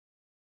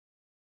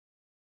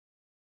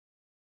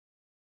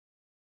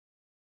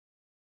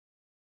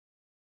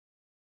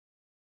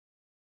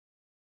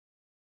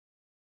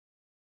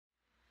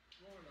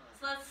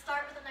let's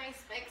start with a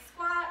nice big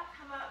squat.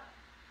 Come up,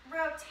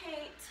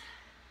 rotate.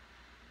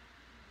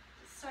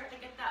 Just start to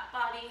get that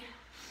body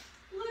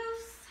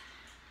loose.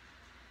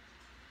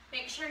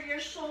 Make sure your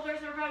shoulders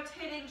are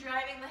rotating,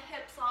 driving the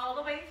hips all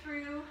the way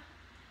through.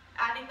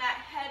 Adding that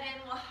head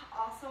in will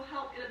also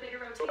help get a bigger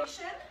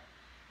rotation.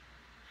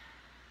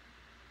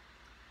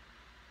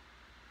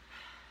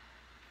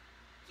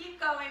 Keep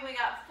going, we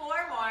got 4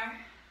 more.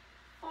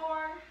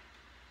 4.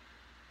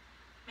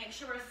 Make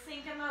sure we're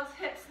sinking those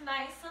hips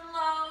nice and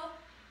low.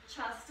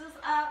 Chest is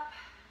up.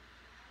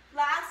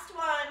 Last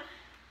one.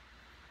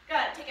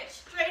 Good, take it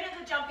straight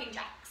into jumping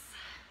jacks.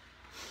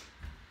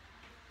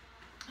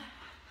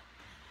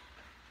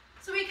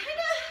 So we kind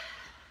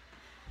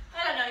of,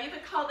 I don't know, you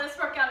could call this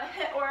workout a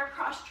HIIT or a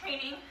cross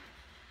training.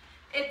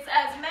 It's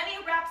as many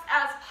reps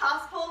as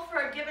possible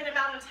for a given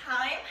amount of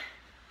time.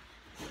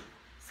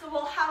 So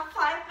we'll have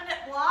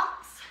 5-minute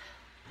blocks,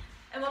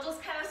 and we'll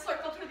just kind of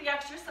circle through the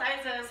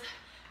exercises.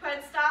 Go ahead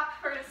and stop.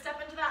 We're going to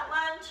step into that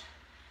lunge.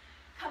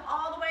 Come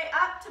all the way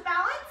up to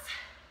balance.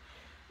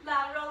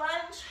 Lateral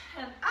lunge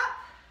and up.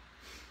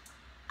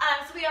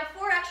 So we have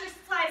 4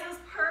 exercises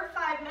per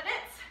 5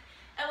 minutes,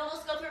 and we'll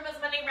just go through them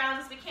as many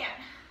rounds as we can.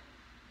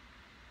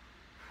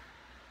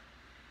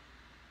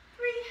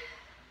 3,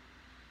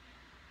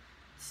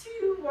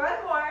 2,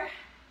 1 more.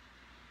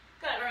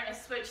 Good, we're going to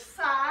switch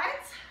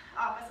sides.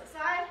 Opposite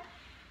side,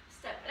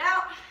 step it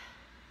out,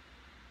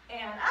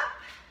 and up.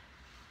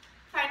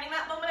 Finding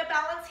that moment of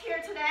balance here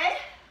today.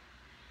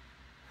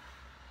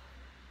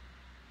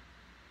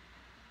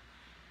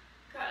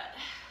 Good.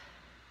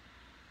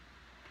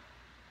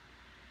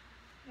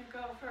 I'm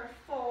going to go for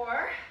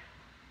 4,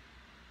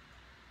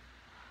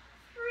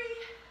 3,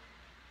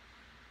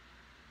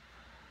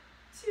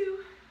 2,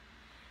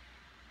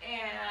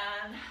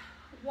 and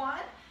 1.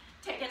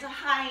 Take it to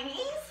high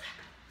knees.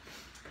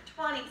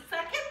 20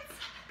 seconds.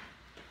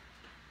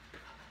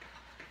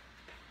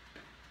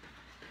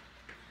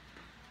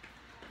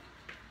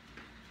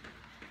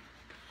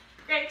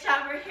 Great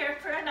job, we're here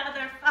for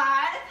another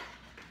 5,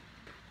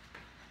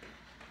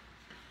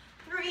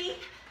 3,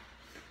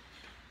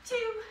 2,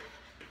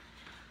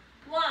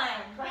 1.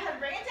 Go ahead and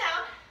bring it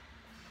down.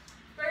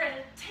 We're going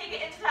to take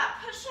it into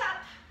that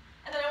push-up,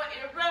 and then I want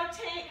you to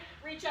rotate,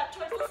 reach up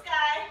towards the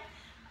sky,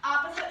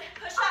 opposite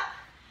push-up,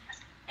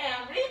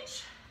 and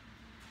reach.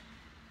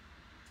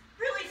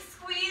 Really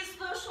squeeze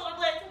those shoulder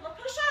blades in the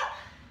push-up,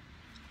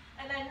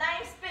 and then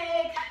nice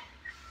big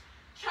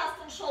chest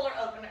and shoulder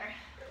opener.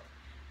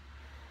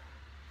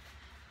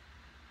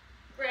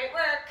 Great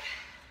work.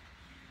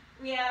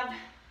 We have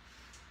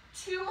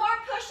 2 more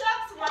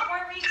push-ups, 1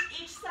 more reach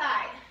each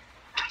side.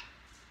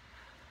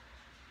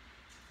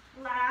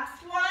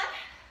 Last one.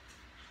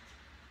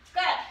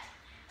 Good. And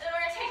then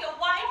we're going to take a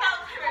wide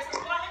mountain climber. So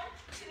 1,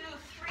 2,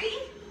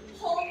 3.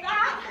 Hold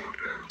that.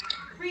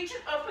 Reach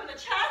and open the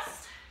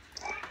chest.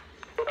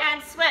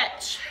 And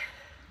switch.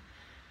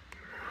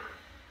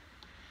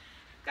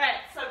 Good.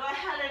 So go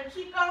ahead and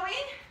keep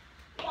going.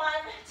 1,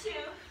 2,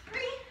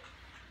 3.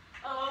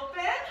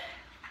 Open.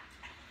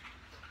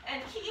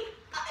 And keep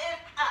it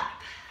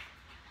up.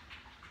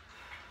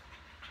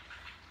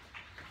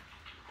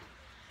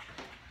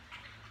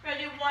 We're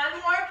going to do 1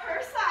 more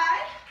per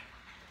side.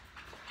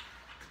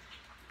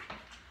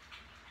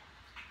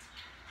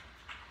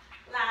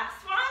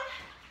 Last one.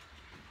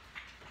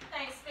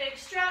 Nice big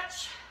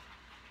stretch.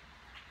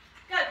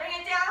 Good, bring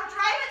it down,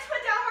 drive it to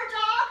a downward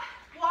dog.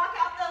 Walk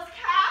out those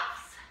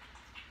calves.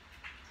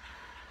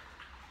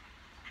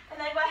 And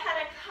then go ahead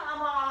and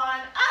come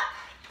on up.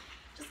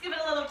 Just give it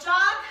a little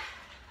jog.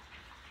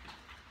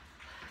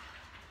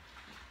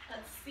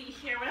 Let's see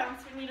here what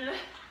else we need to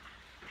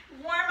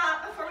warm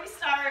up before we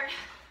start.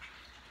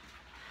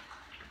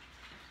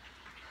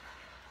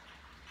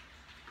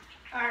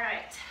 All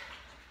right.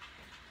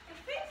 I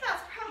think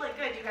that's probably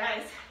good, you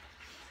guys.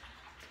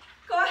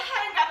 Go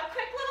ahead and grab a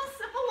quick little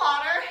sip of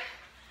water.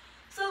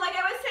 So like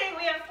I was saying,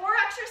 we have 4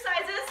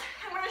 exercises.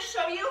 I'm going to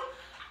show you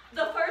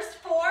the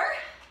first 4.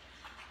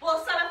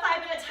 We'll set a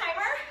 5-minute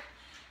timer,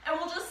 and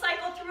we'll just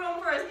cycle through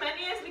them for as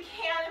many as we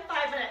can in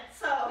 5 minutes.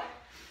 So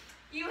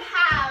you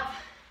have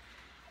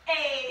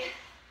a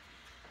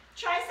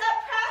tricep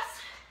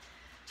press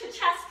to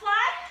chest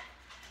fly,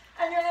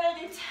 and you're going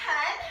to do 10.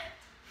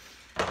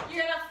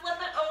 You're going to flip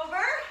it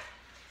over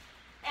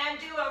and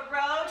do a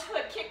row to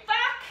a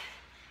kickback,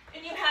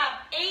 and you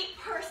have 8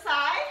 per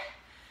side.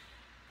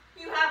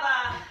 You have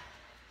a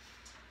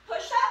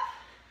push-up,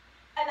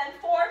 and then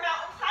 4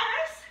 mountain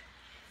climbers.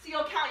 So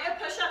you'll count your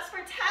push-ups for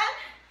 10,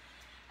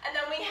 and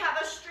then we have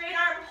a straight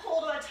arm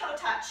pull to a toe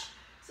touch.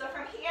 So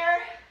from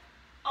here,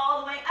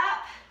 all the way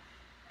up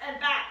and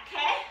back,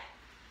 okay?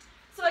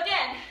 So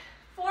again,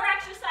 4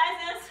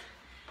 exercises.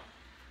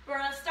 We're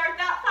gonna start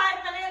that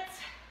 5 minutes,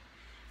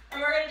 and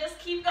we're gonna just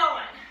keep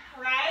going,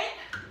 all right?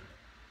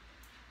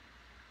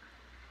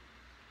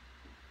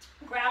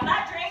 Grab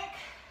that drink.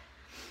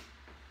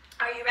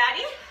 Are you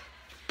ready?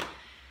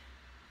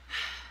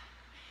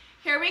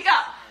 Here we go.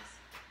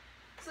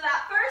 So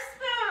that first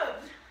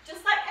move,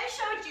 just like I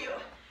showed you,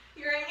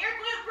 you're in your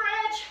glute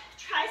bridge,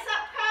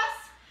 tricep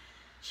press,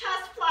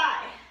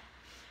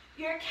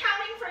 You're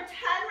counting for 10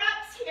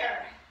 reps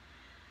here.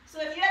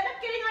 So if you end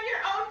up getting on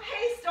your own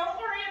pace, don't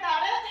worry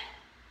about it.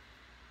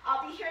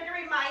 I'll be here to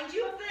remind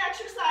you of the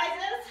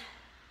exercises.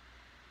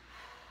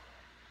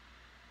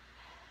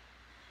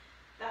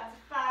 That's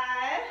 5.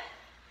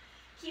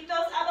 Keep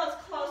those elbows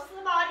close to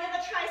the body of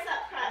the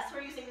tricep press.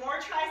 We're using more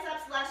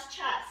triceps, less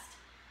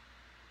chest.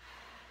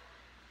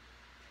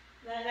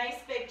 Then a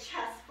nice big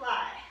chest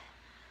fly.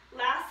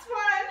 Last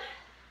one.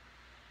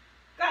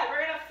 Good,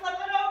 we're gonna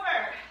flip it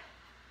over.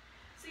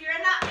 So you're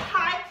in that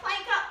high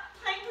plank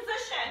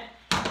position.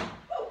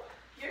 Woo.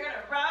 You're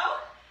gonna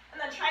row and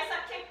then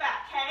tricep kick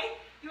back, okay?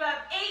 You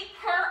have 8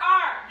 per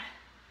arm.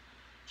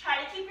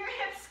 Try to keep your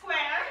hips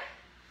square.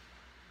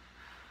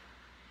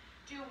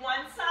 Do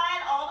one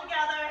side all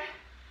together,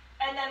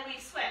 and then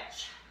we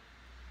switch.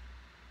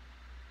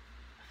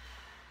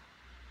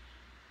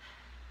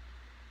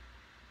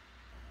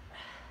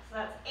 So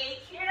that's 8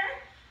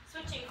 here.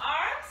 Switching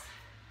arms.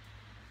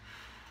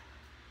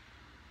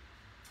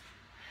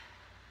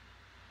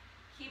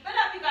 Keep it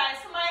up, you guys.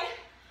 So my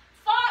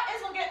thought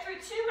is we'll get through 2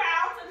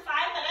 rounds in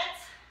 5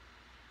 minutes.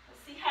 We'll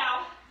see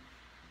how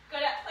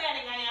good at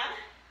planning I am.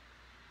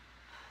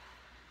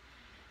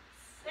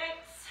 6.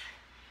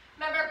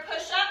 Remember,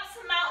 push-ups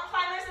and mountain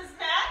climbers is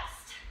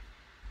next.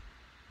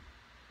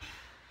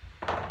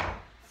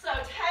 So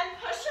 10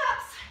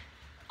 push-ups,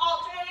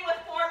 alternating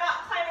with 4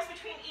 mountain climbers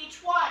between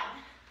each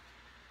one.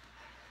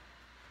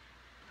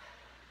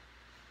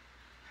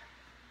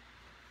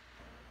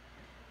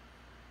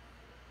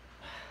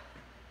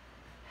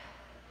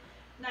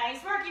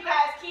 Nice work, you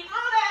guys. Keep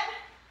moving.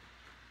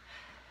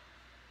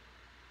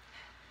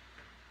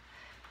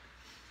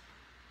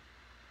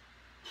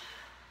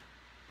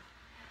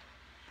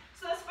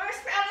 So this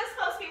first round is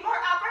supposed to be more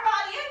upper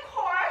body and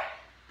core,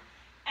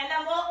 and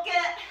then we'll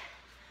get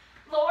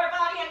lower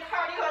body and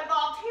cardio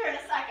involved here in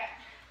a second.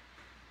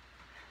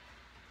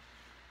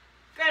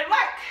 Good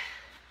work.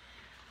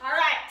 All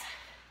right.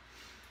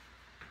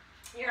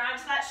 You're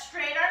onto that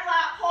straight arm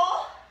lat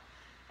pull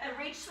and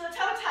reach to the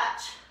toe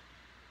touch.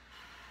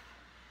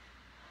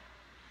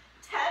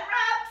 10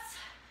 reps.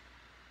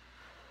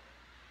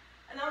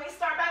 And then we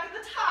start back at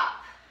the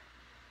top.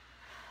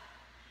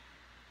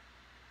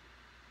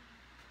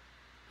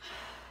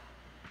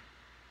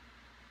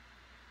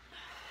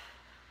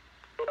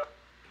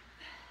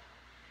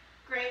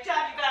 Great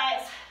job, you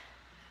guys.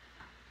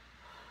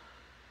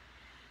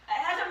 I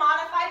had to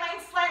modify mine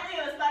slightly.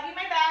 It was bugging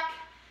my back.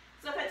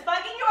 So if it's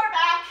bugging your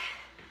back,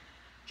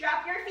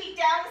 drop your feet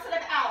down instead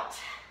of out.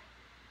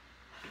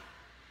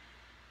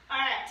 All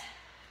right.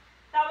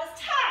 That was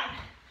 10.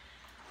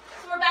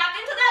 So we're back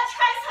into that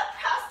tricep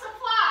press to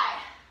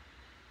fly.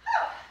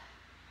 Whew.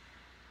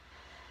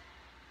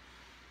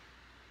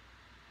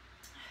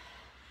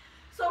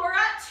 So we're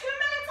at 2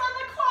 minutes on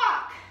the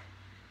clock.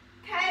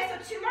 Okay, so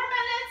 2 more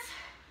minutes.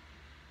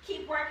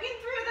 Keep working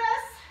through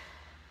this.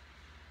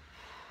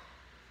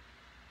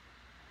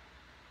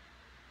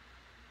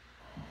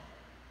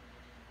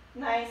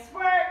 Nice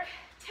work.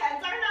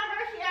 10's our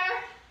number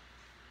here.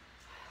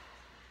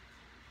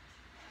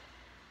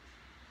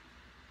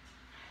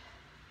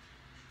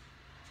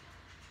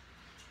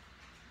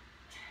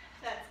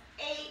 That's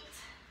 8.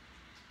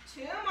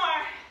 2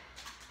 more.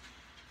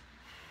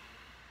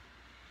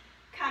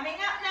 Coming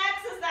up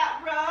next is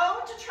that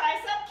row to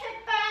tricep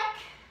kick back.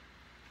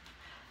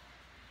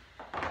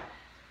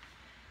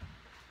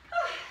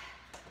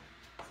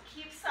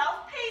 Keep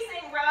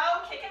self-pacing,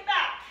 row, kick it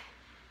back.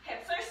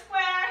 Hips are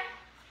square,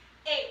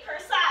 8 per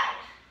side.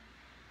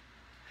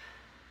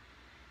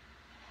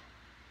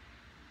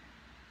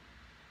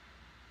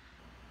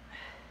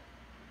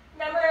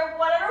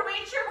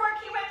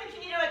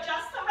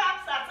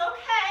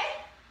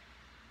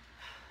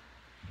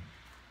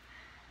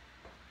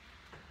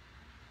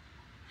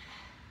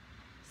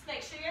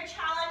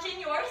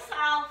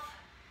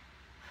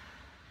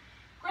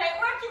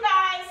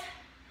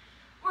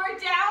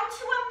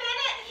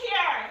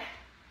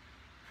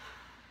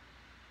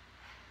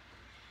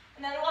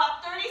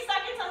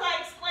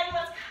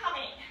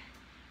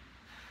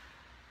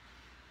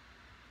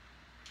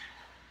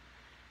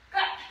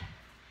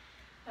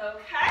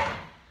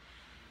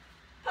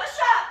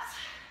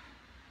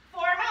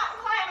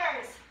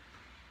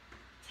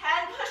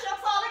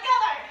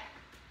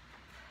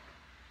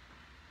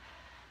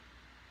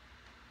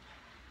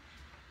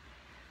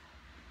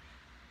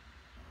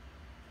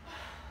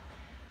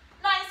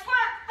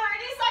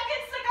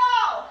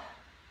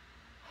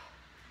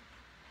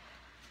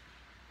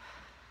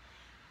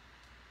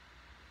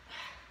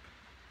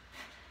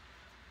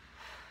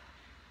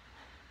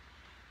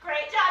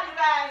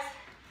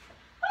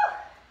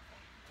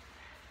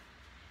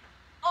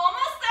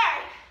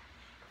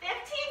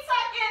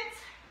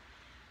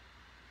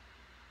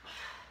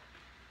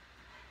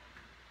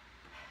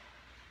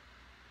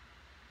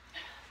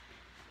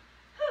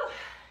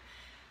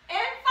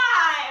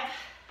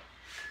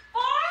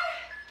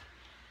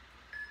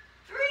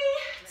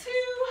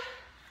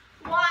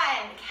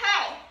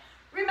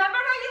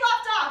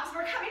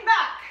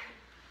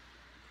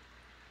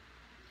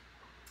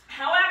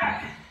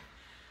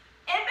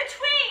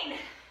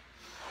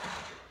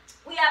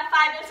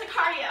 minutes of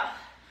cardio.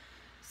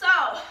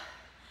 So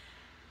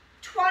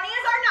 20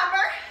 is our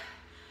number.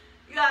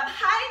 You have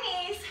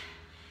high knees,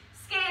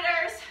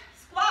 skaters,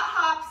 squat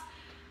hops,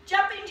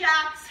 jumping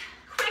jacks,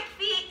 quick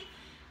feet,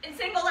 and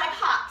single leg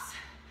hops.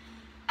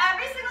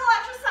 Every single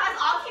exercise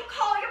I'll keep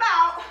calling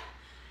about.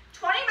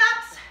 20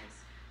 reps,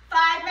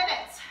 5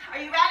 minutes. Are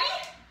you ready?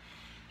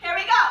 Here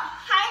we go.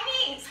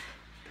 High knees.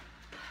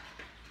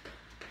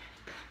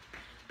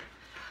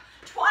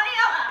 20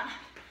 of them.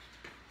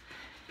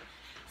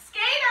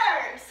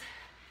 Skaters.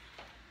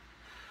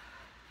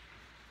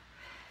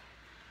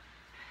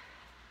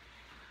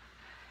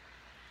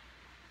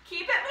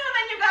 Keep it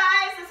moving, you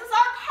guys. This is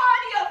our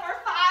cardio for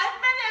 5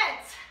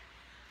 minutes.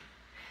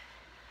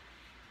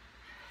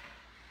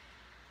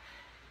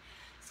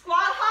 Squat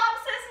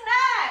hops is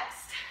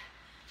next.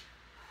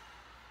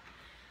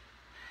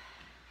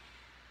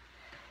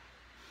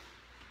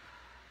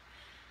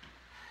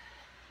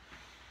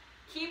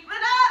 Keep it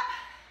up.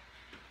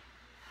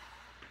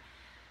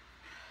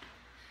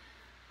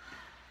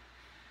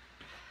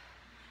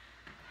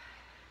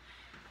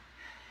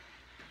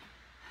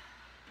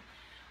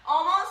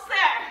 Almost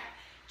there.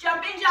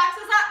 Jumping jacks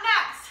is up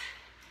next.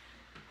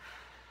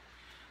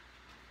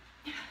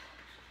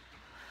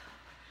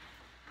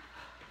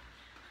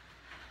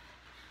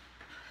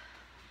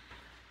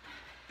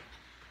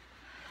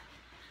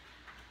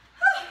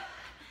 Whew.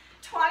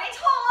 20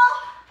 total.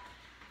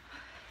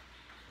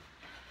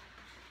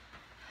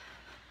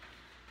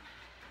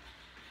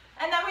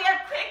 And then we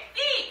have quick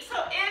feet, so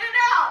in and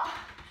out.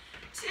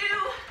 2.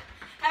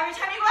 Every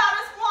time you go out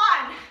is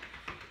 1.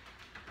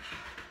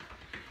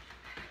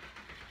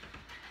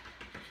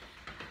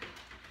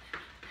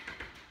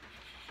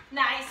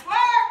 Nice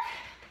work.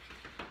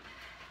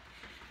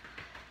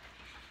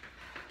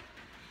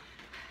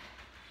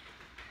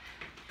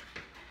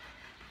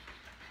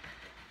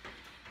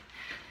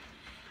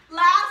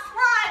 Last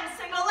run,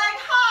 single leg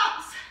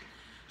hops,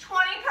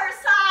 20 per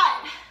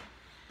side.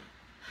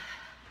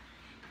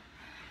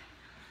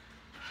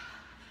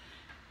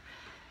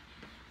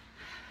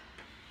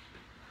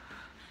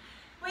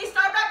 We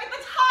start back at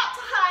the top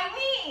to high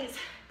knees.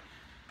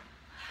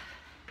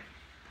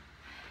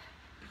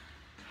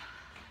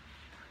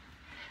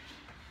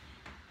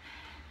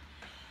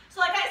 So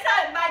like I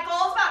said, my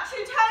goal is about 2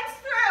 times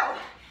through.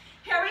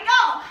 Here we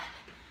go.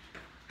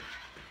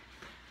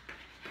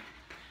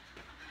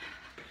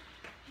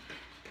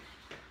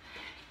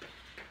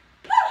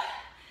 Woo.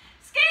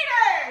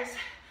 Skaters.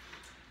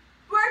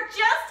 We're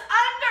just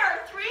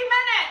under 3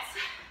 minutes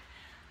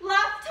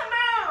left to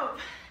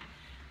move.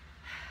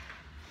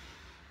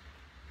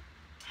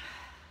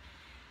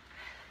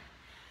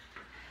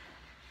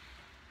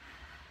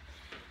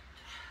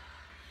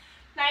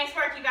 Nice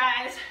work, you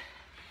guys.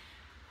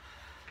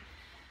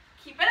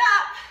 Keep it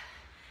up.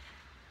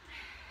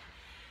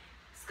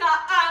 Squat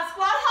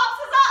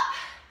hops is up.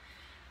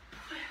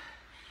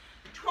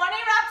 20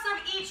 reps of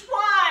each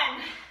one.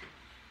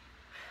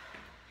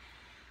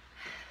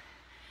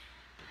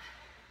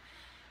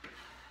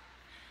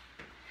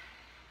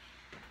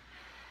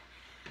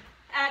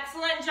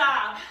 Excellent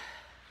job.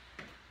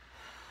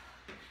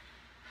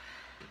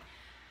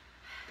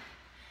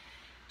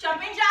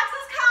 Jumping jacks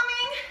is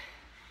coming.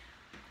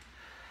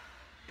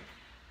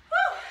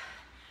 Woo.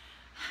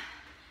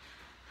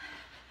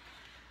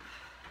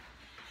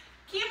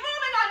 Keep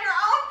moving on your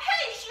own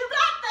pace. You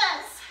got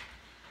this.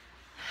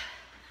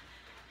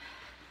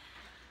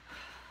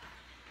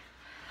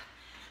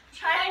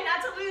 Trying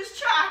not to lose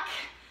track.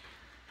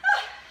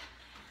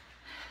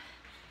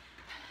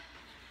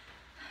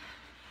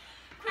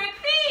 Quick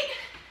feet.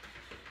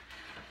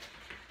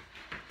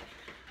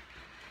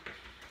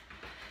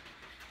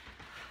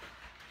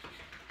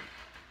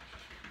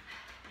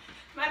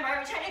 Remember,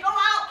 every time you go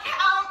out,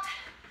 count.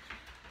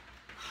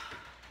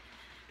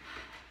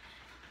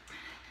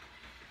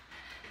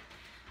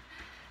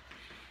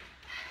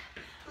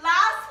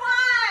 Last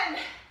one.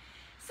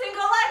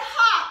 Single leg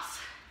hops.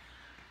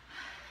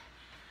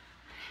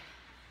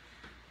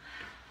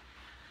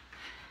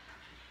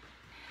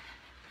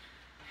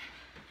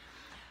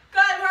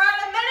 Good, we're at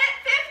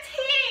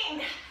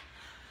 1:15.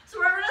 So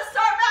we're gonna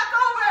start back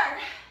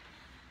over.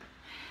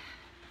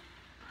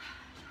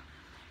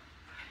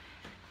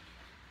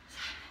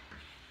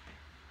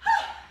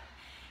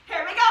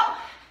 Here we go.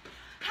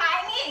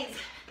 High knees.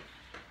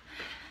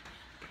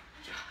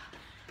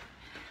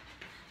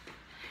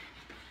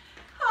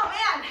 Oh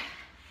man.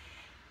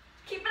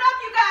 Keep it up,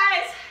 you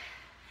guys.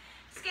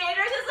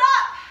 Skaters is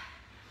up.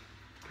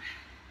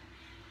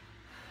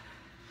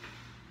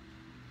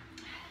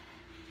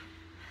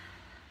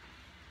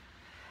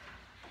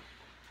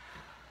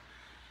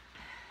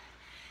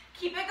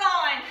 Keep it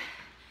going.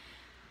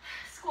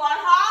 Squat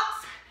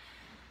hops.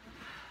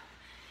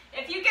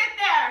 If you get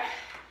there.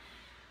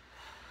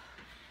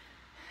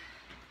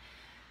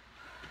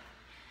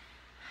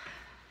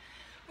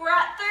 We're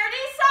at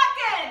 30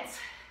 seconds.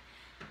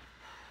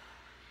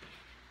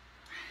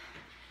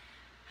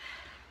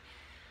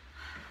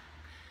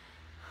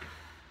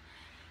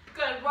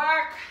 Good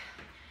work.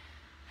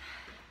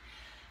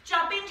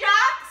 Jumping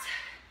jacks.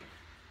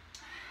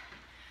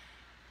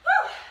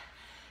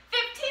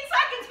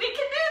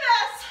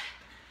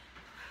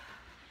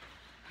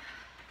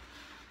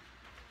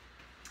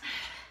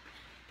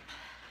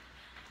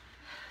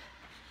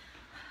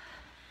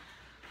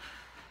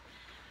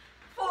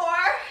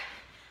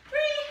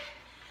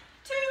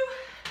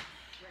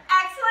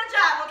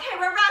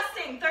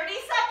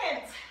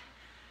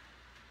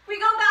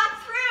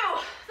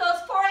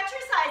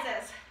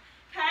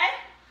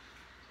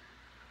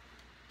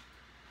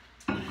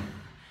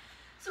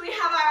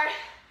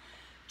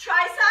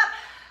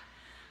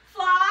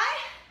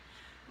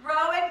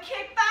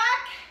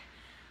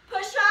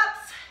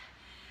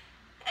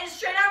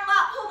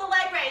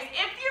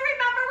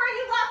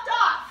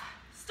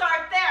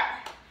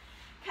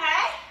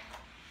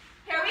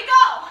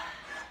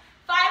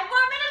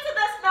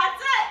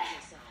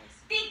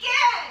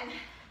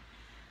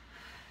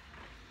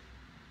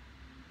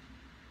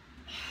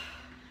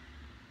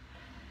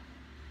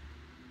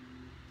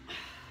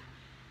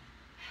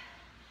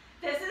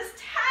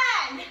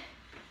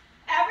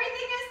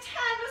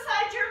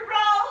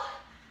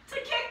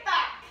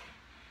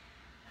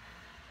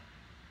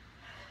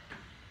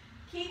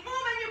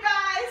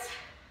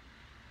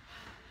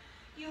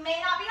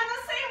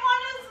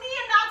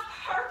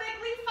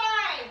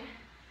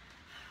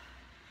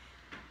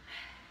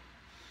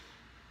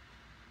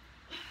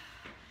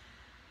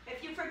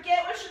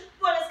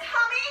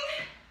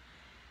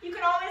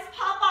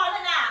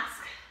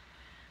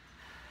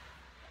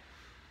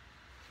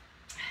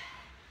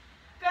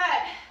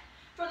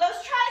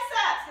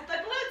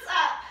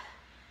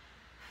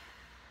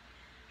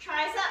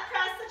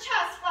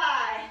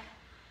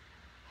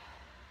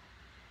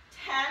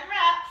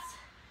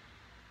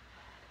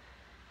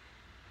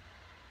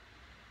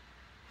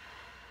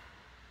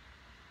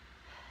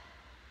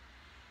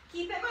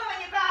 Keep it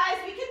moving, you guys.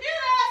 We can do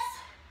this.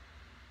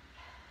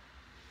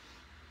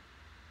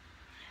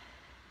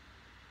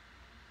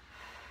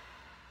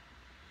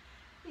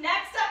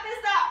 Next up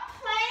is that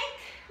plank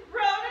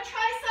row to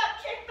tricep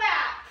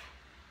kickback.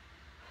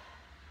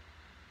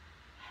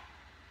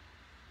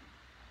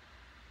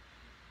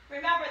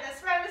 Remember,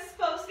 this row is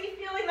supposed to be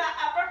feeling that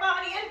upper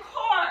body and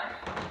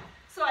core.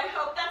 So I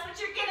hope that's what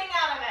you're getting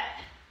out of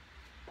it.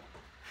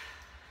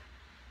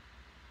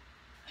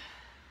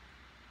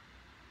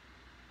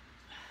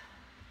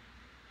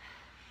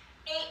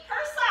 8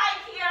 per side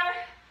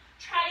here.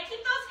 Try to keep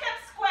those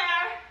hips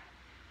square.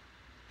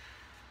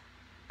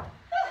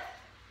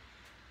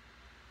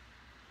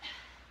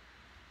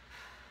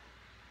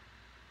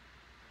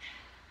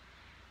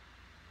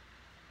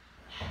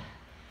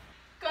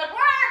 Good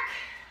work.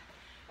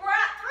 We're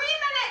at 3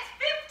 minutes,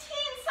 15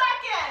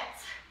 seconds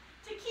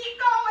to keep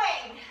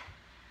going.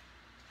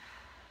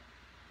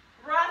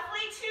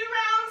 Roughly 2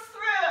 rounds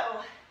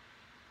through.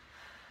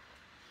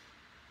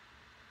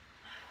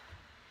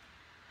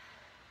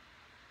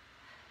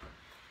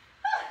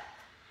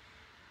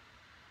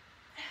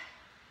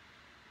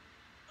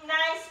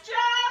 Nice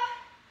job.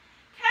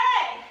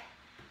 Okay.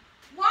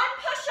 1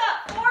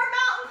 push-up, 4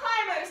 mountain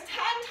climbers,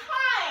 10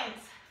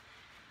 times.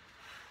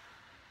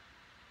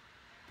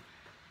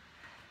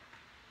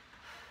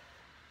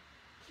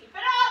 Keep it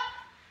up.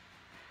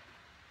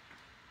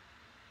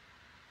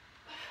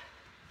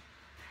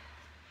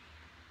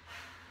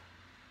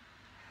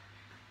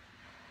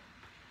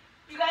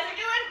 You guys are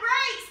doing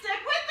great.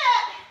 Stick with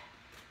it.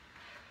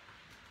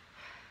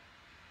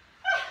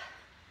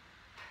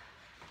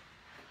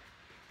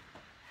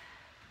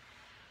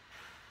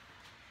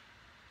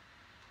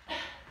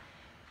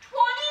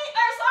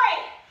 Sorry,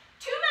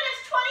 2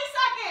 minutes, 20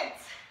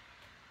 seconds.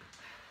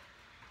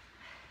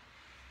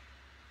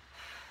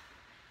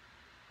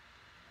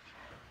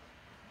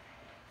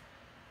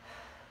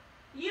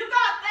 You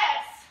got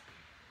this.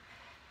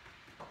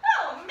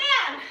 Oh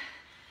man.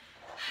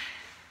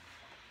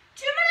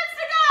 2 minutes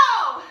to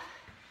go.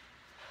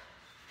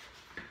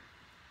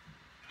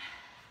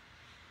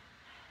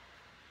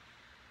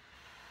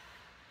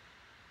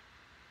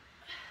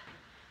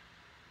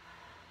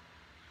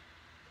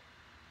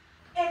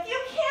 If you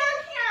can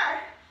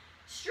here,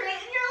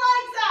 straighten your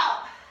legs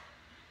out.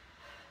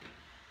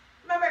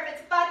 Remember, if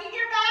it's bugging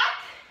your back,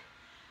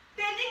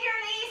 bending your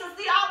knees is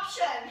the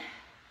option.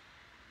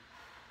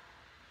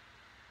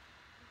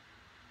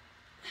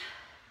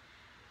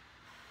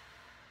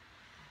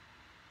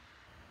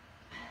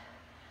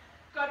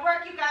 Good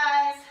work, you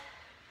guys.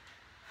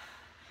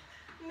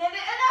 Minute and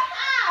a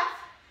half.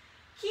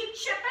 Keep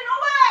chipping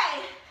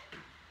away.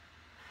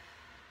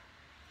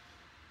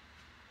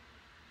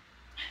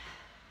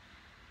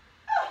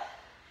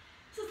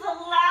 This is the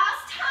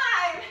last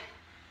time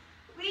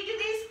we do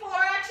these 4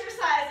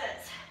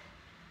 exercises.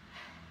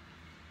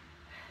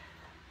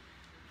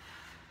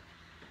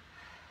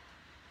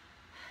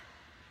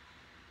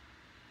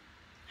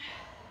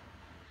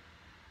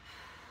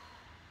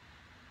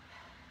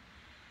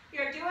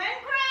 You're doing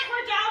great.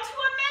 We're down to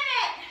a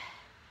minute.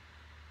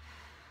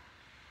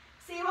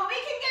 See what we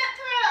can get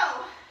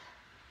through.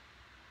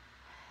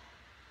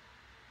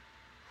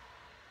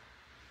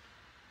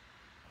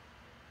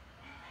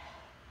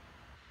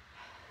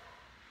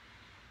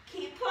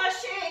 Keep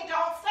pushing.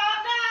 Don't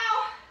stop now.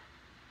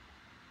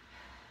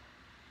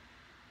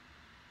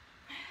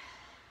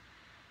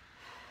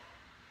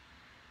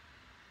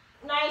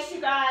 Nice,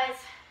 you guys.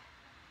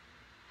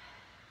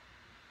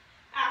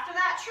 After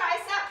that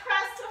tricep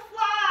press to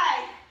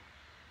fly,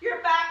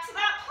 you're back to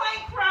that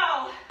plank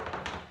row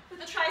with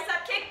the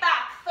tricep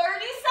kickback. 30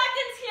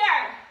 seconds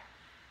here.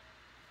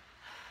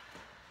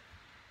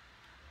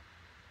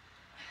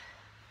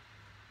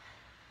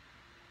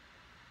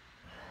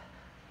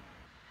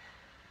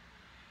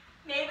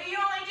 Maybe you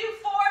only do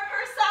 4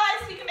 per side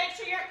so you can make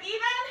sure you're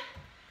even.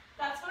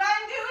 That's what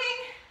I'm doing.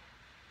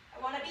 I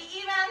want to be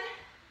even.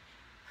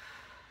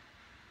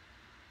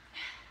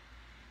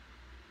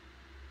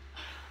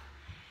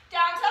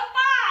 Down to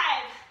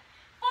 5,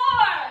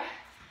 4,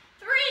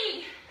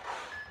 3,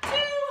 2.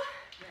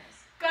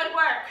 Good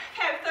work.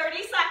 Okay,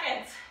 30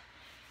 seconds.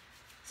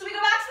 So we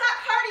go back to that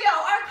cardio.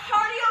 Our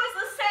cardio is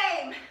the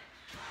same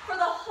for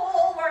the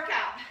whole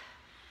workout.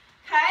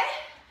 Okay?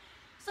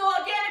 So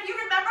again, if you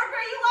remember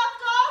where you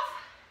left off,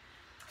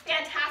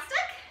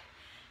 fantastic.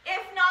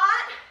 If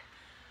not,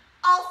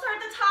 I'll start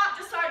at the top.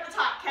 Just start at the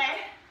top,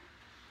 okay?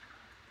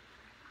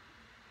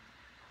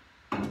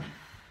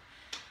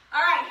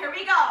 All right, here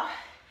we go.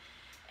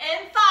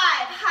 In 5,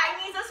 high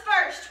knees is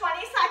first,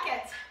 20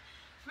 seconds.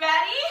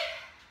 Ready?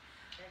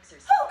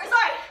 Oh,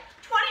 sorry,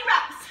 20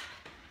 reps.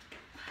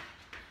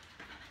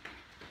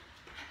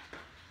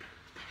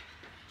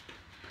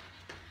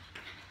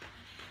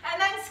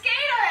 And then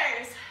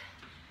skaters.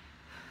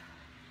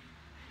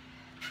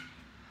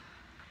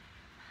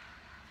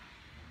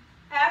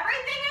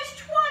 Everything is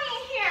 20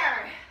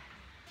 here.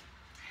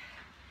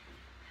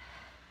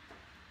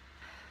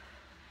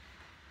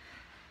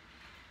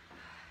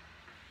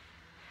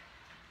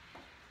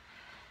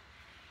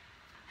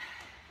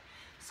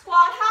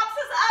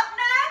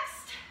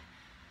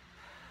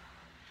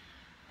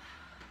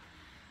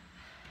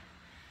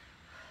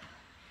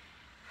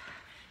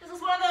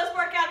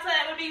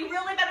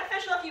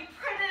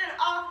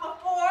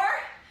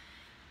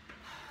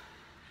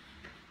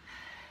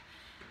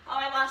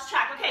 lost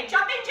track. Okay,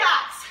 jumping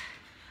jacks.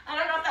 I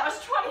don't know if that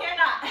was 20 or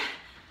not.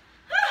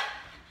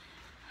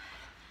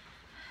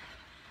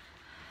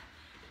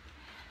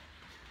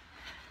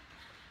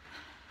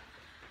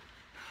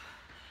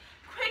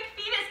 Quick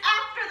feet is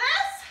after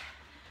this.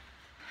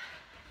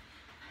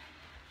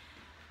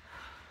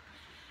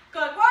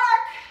 Good work.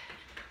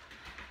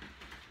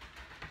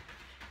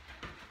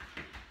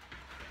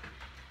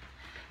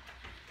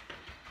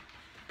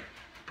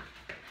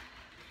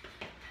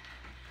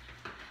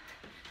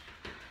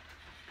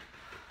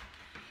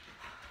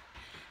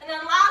 And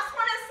then last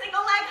one is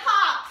single leg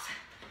hops.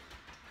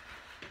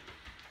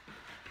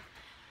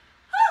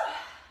 Whew.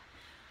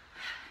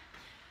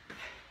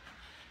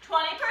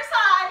 20 per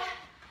side.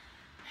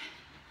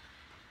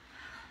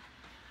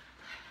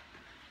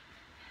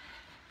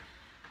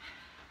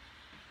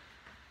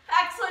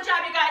 Excellent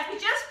job, you guys. We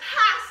just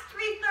passed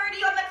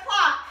 3:30 on the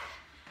clock.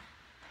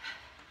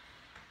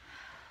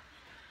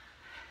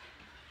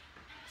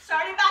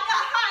 Starting back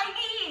at high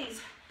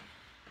knees.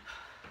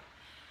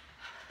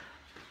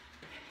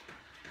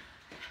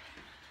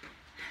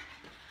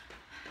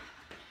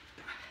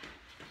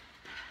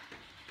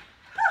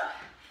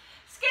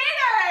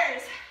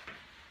 Skaters.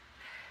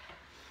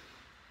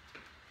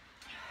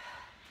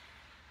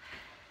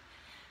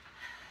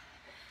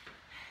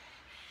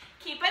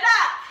 Keep it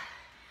up.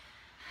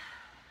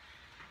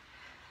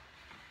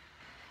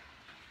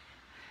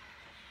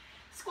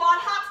 Squat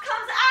hops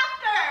comes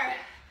after.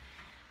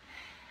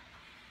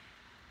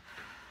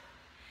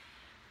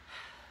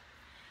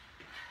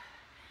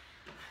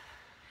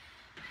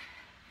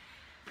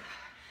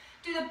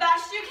 Do the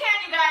best you can,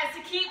 you guys,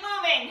 to keep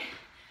moving.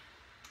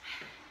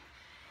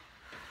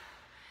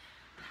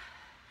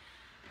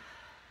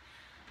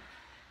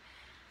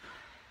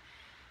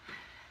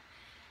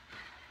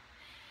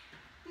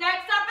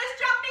 Next up is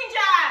jumping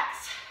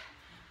jacks.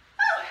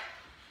 Woo.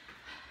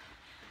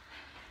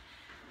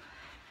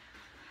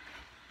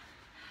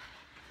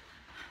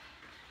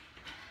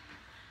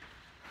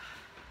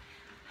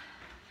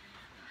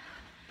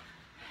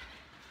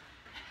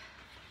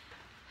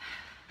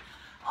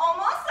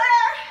 Almost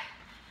there.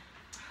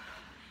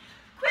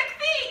 Quick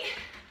feet.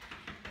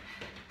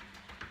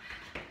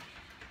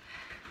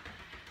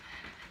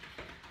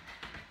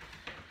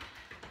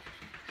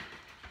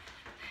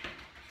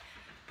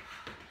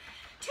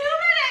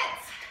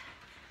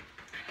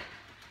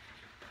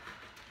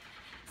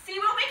 See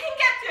what we can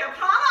get through.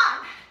 Come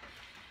on.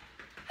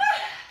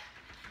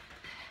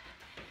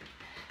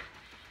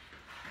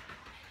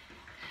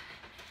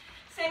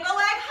 Single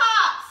leg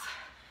hops.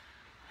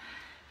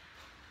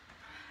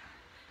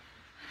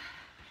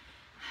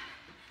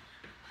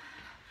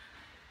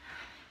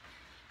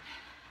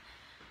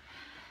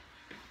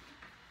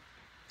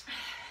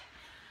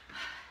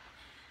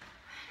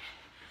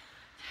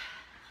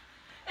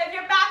 If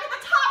you're back at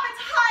the top,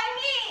 it's high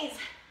knees.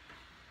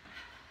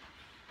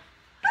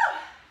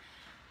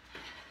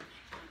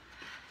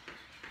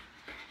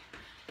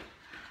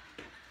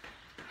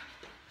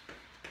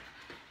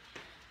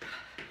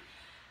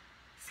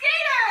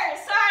 Skaters!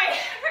 Sorry, I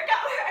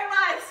forgot where I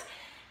was.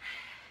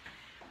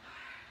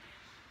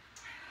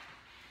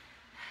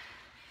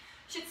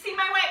 Should see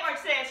my whiteboard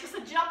today. It's just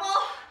a jumble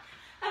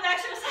of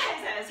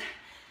exercises.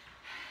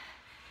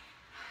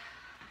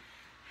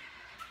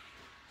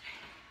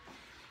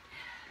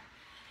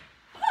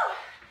 Whew.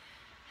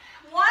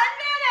 1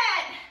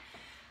 minute.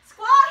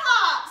 Squat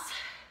hops.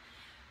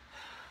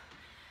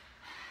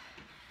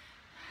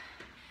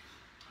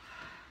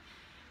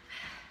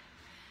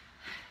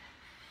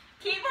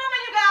 Keep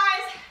moving, you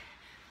guys.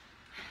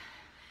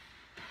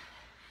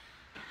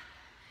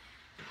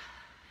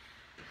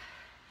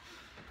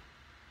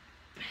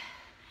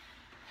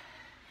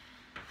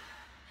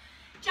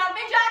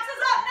 Jumping jacks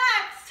is up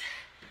next.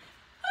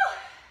 Whew.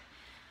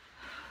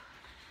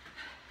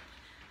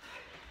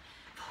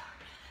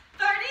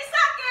 30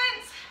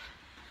 seconds.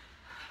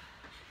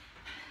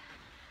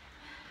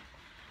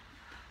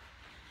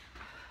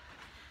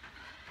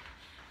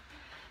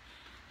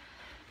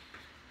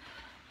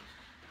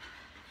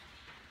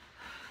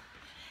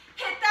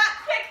 Hit that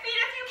quick feet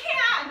if you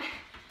can.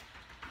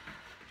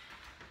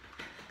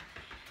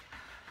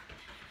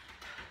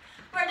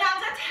 We're down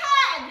to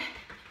 10.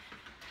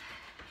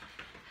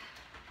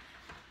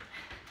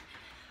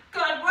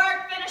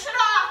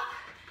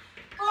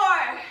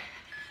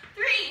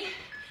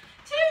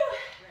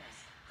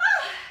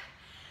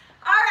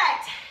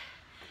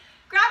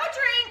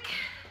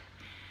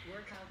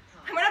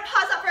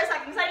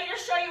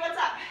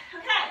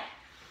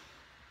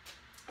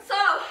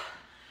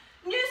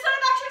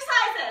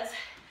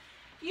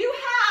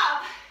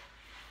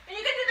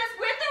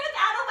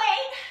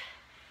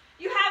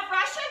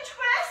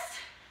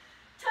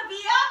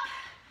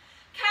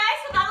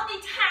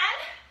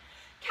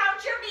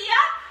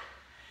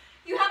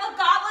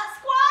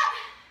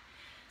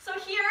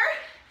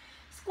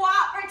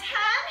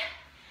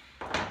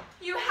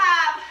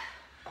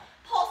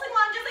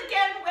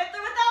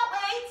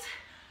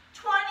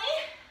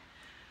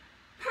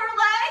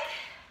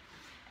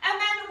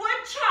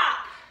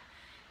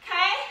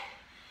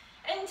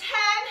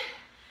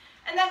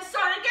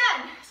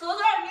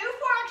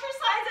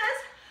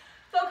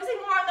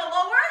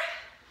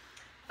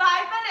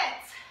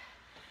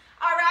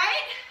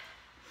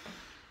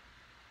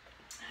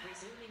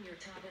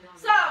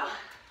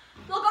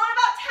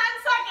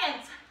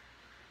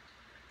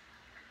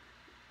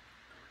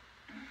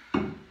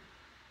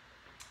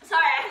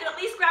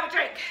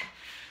 grab a drink.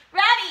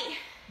 Ready?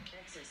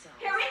 Exercise.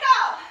 Here we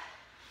go.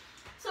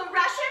 So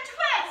Russian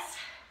twist,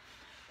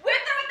 with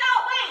or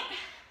without weight,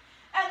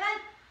 and then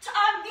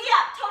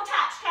V-up, toe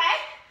touch, okay?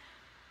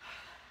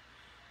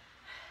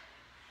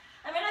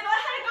 I'm gonna go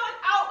ahead and go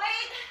without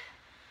weight,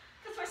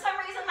 because for some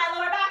reason my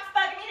lower back's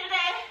bugging me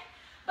today.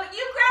 But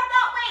you grab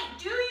that weight,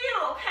 do you,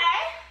 okay?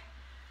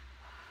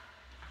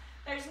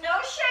 There's no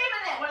shame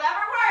in it,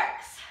 whatever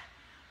works.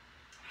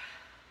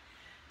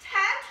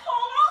 10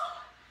 total.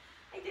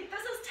 I think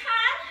this is 10.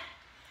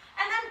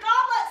 And then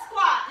goblet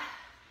squat.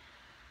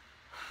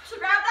 So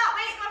grab that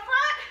weight in the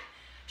front.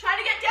 Try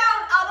to get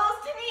down,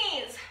 elbows to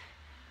knees.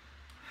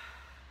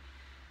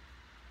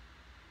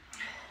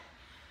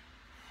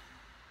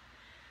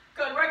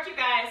 Good work, you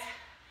guys.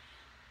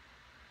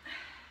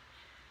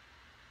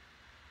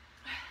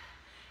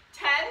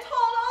 10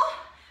 total.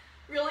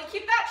 Really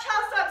keep that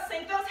chest up,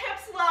 sink those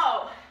hips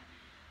low.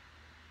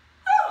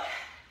 Whew.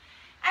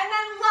 And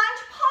then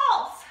lunge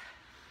pulse.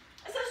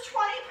 This is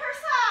 20 per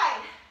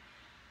side.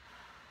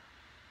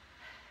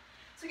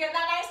 So get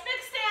that nice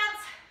big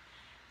stance,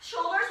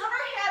 shoulders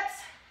over hips,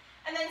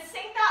 and then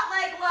sink that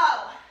leg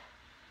low.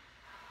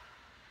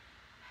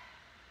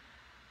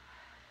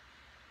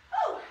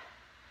 Whew.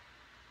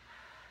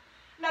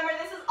 Remember,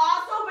 this is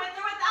also with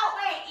or without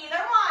weight,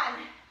 either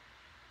one.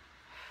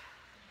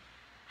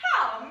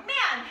 Oh,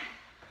 man.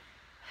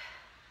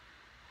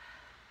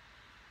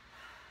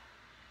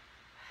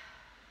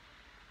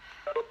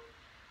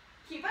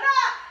 Keep it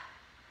up.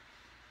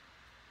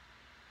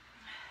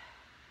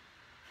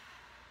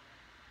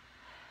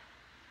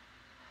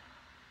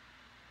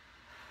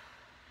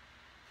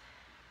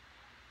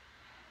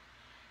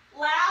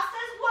 Last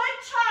is wood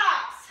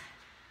chops.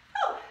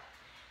 Whew.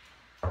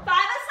 5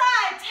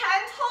 aside, 10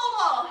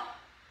 total.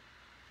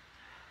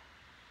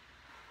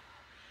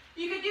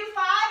 You could do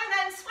 5 and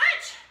then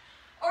switch,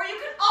 or you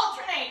could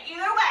alternate,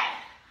 either way.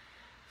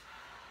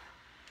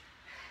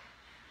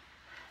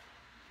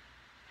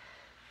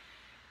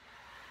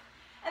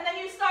 And then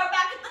you start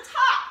back at the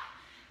top.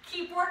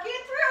 Keep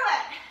working through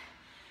it.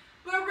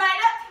 We're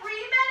right at 3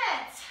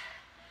 minutes.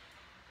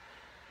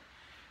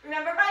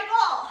 Remember my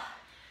goal.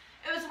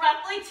 It was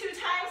roughly 2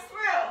 times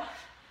through.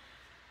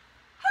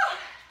 Whew.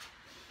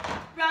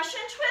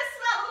 Russian twist,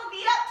 that little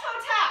V-up toe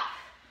tap.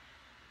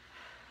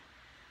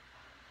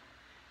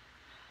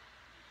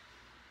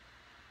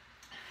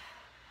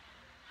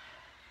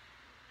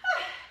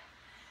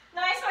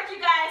 Nice work, you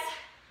guys.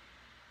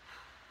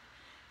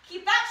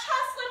 Keep that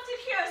chest lifted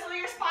here so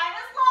your spine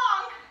is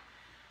long.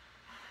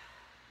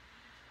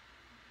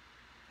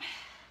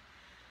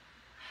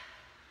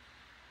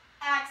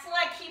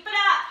 Excellent, keep it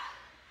up.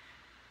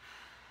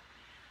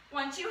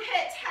 Once you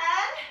hit 10,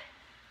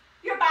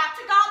 you're back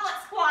to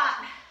goblet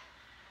squat.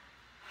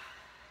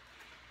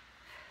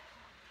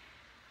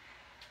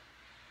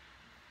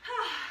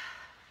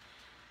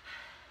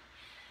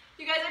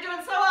 You guys are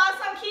doing so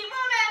awesome, keep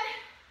moving.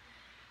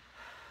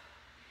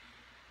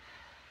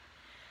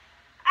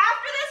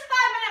 After this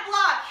 5-minute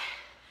block,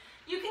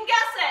 you can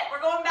guess it,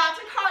 we're going back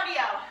to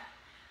cardio.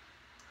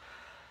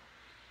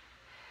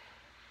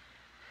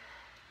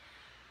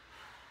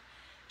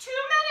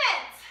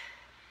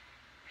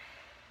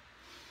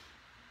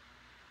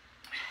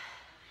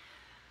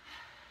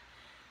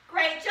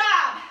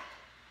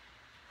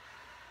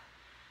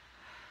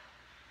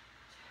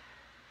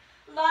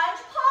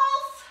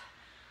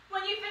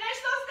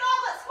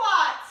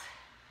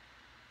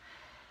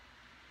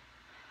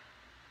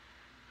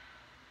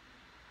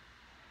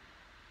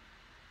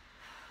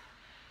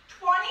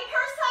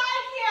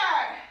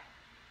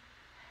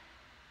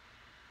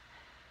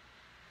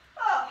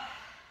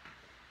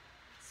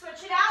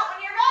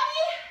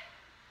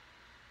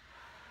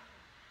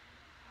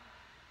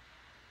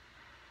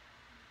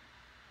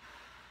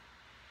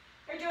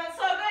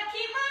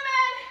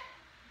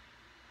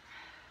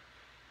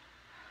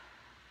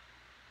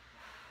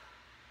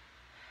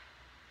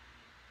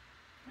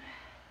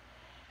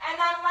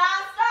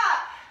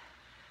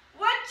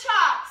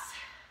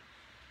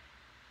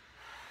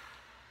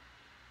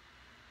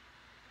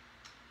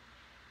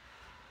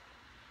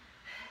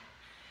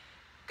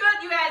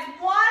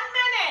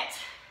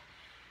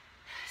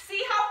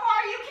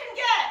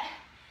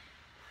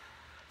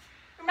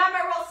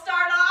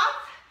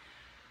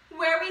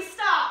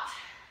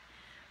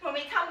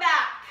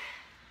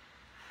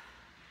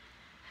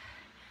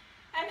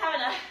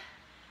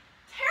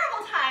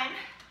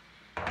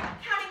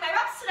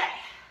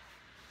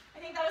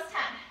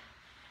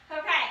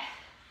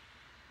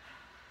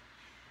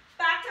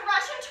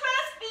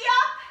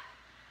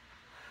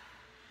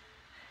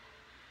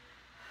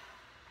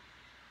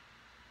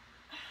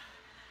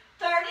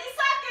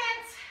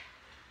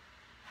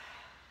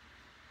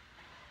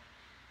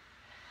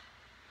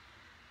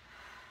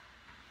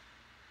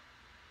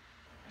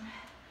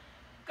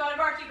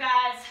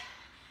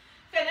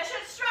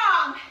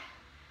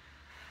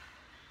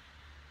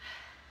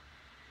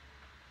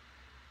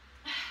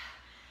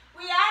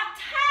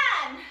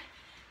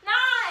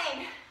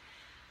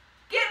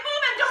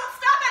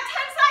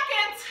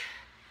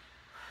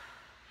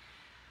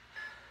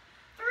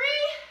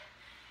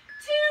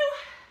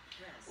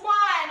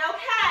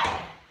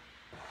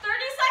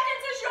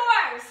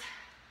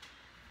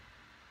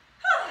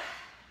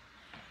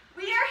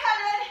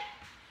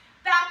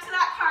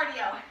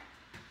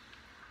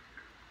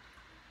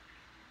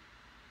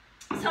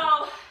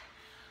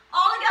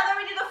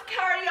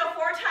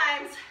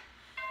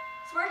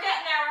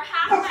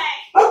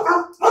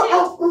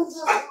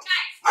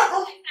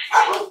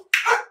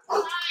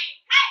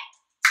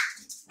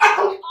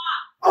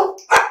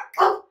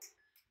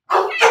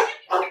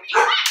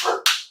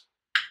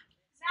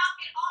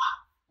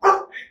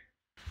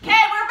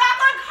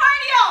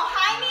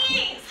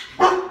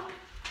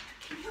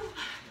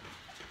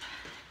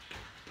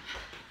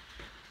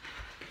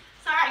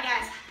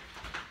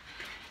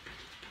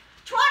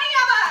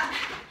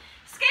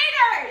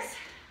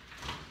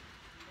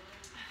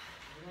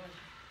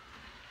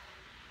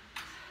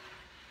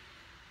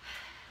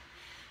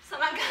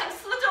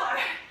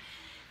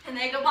 And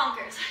they go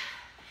bonkers.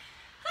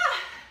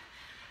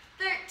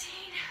 13.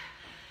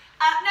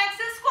 Up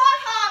next is squat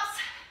hops.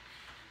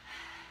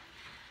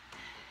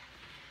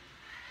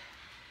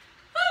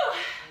 Woo.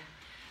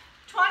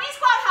 20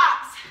 squat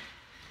hops.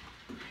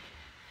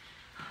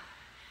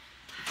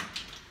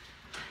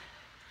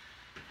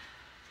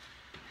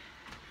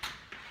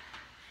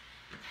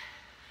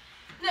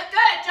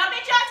 Good.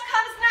 Jumping jacks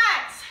comes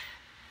next.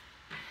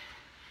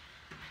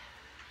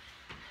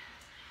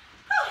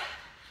 Whew.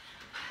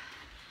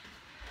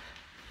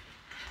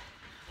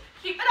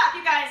 Keep it up,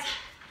 you guys.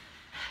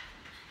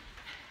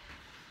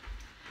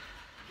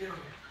 Get over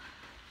here.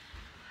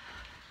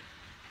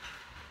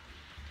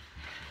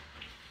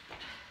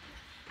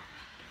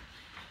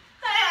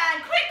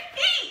 And quick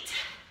feet.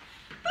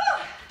 Whew.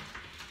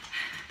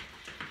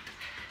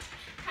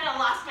 Kind of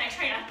lost my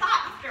train of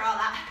thought after all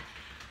that.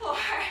 4,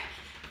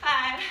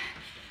 5.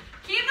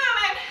 Keep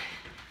moving.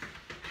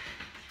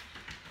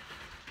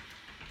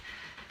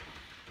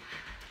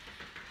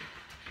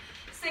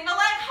 Single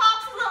leg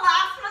hops is the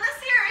last one of the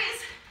series.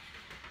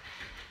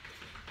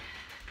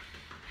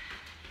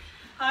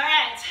 All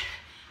right,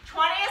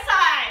 20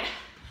 aside.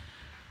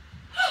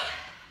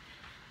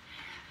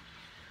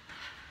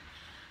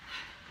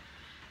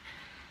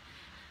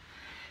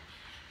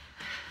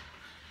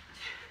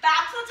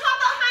 Back to the top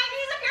of the high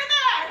knees if you're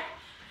there.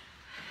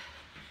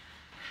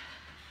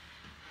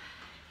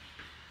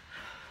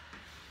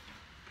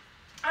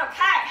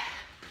 Okay.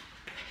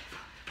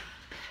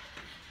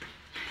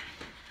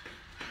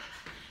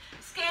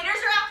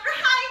 Skaters are after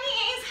high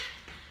knees.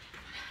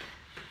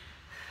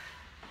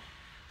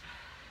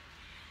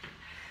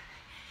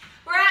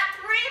 We're at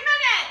 3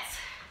 minutes.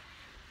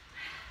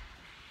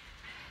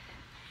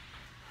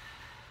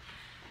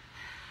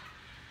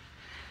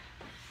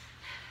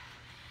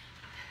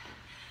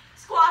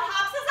 Squat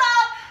hops is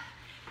up.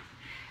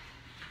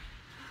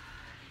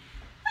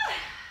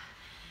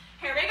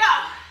 Here we go.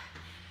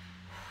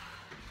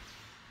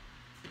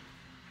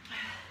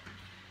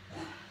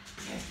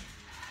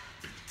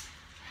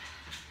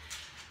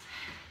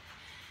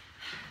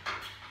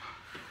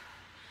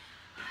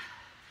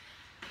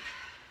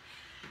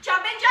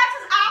 Jumping jacks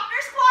is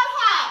after squat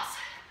hops.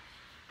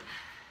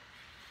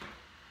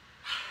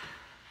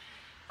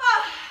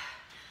 Oh.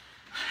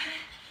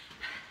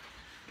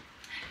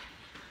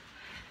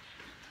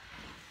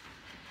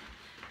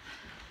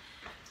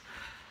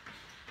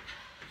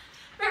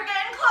 We're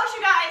getting close,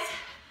 you guys.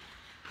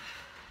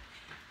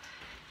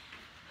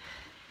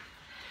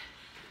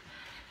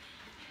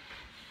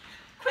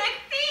 Quick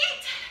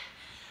feet.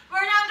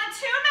 We're down to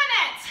 2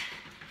 minutes.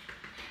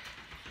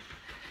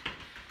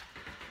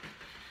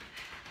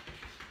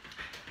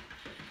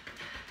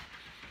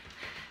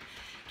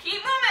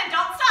 Keep moving,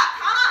 don't stop,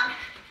 come on.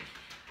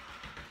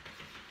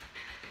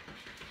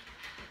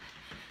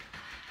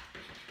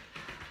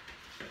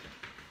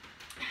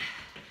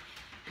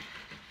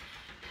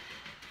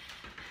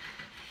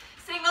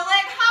 Single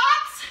leg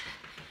hops.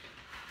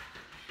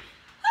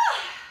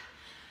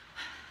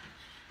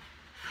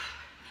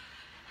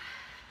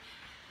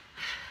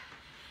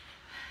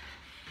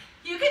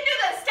 You can do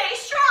this, stay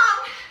strong.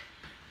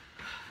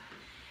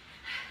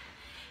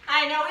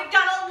 I know we've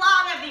done a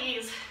lot of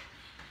these.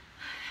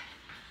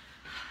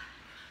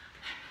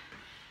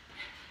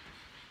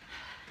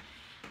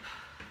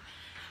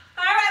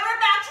 All right, we're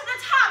back to the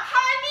top,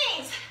 high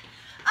knees.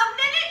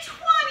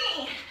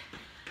 1:20.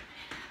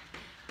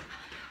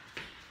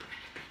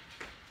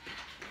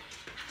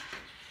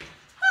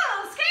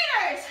 Oh,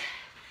 skaters.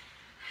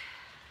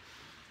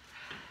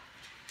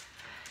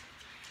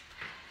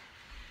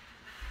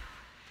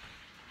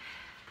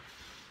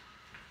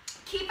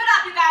 Keep it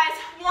up, you guys.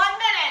 1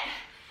 minute.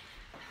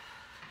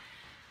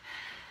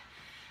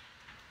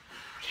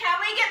 Can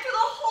we get through the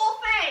whole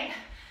thing?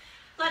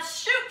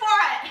 Let's shoot for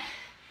it.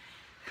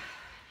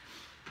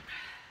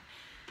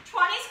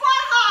 20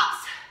 squat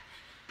hops.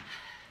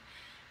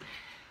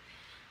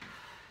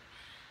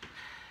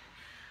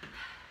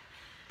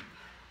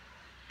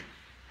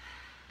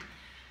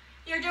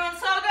 You're doing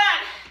so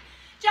good.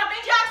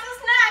 Jumping jacks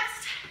is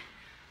next.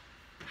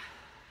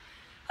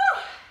 Whew.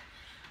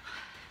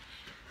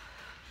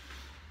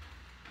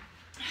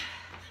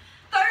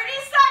 30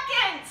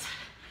 seconds.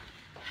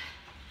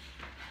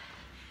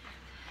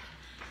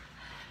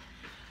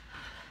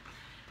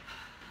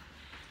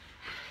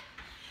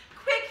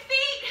 Quick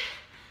feet.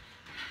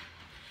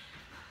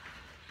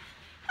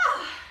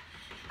 Oh.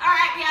 All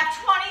right, we have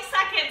 20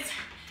 seconds.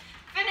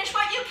 Finish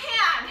what you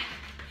can.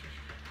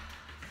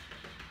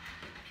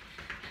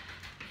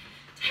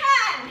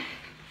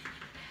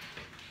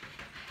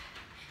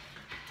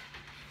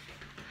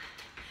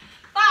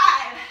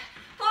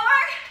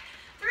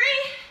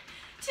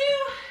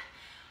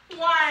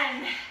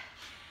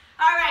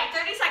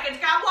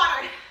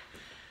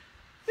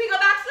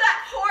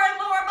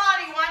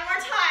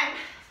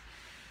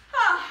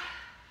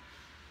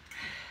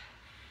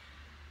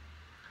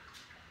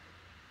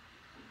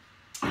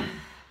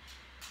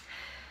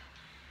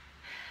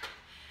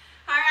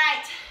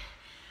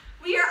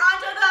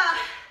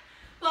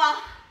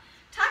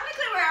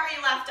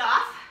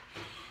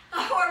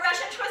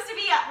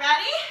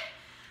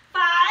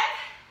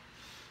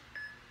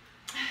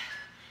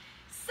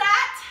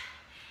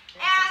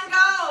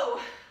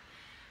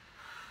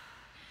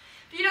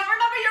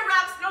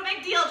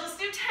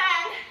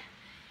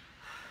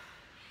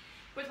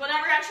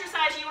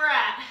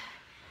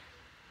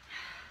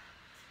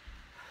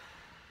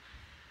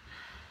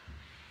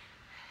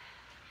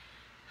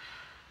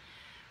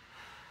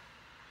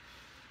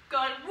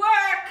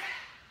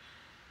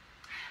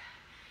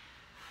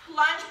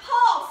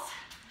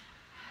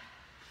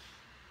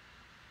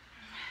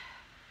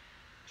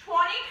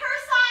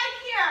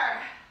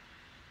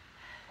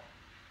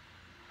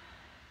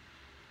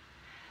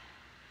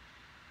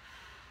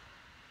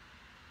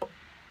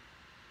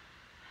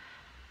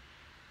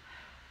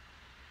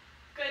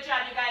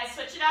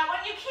 switch it out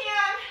when you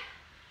can.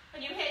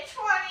 When you hit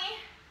 20.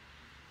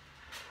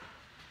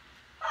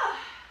 Oh.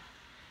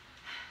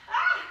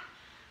 Ah.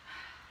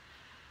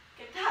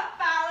 Get that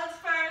balance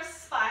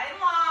first, spine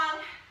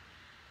long.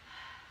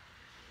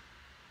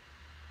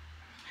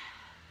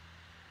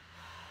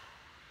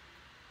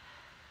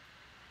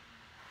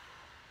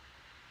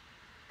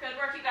 Good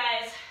work, you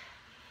guys.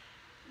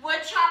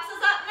 Wood chops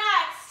is up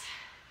next.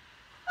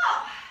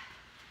 Oh,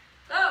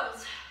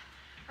 those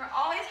are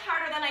always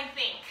harder than I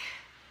think.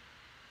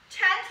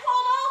 10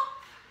 total.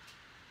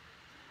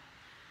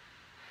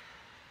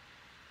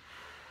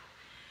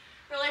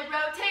 Really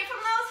rotate from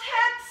those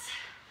hips.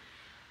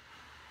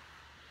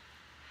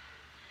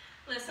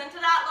 Listen to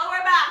that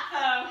lower back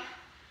though.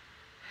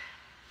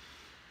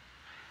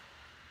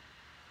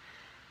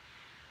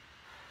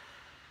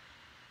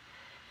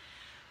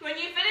 When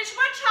you finish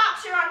wood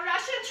chops, you're on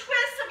Russian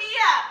twist to be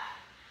up.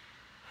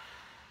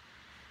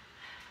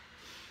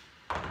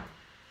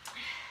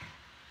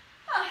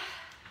 Oh.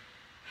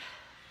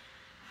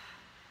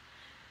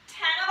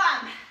 10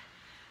 of them.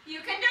 You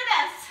can do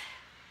this.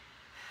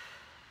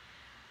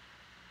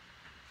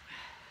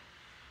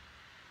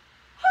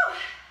 Whew.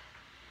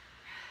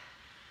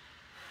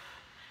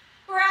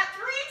 We're at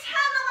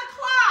 3:10 on the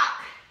clock.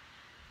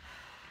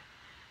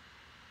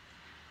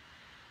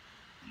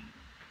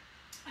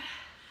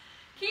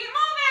 Keep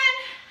moving.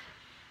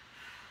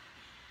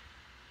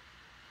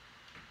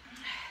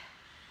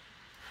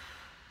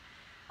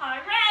 All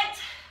right.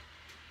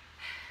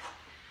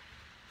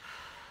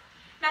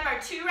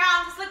 Remember, 2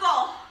 rounds is the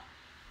goal.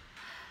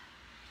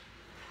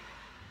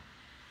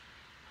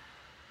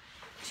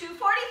 2:45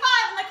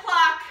 on the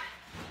clock.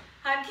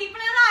 I'm keeping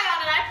an eye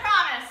on it, I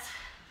promise.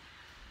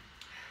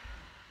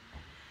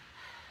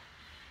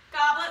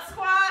 Goblet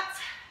squats.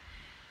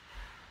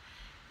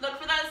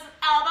 Look for those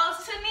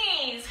elbows to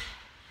knees.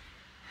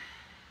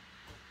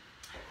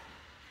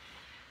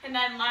 And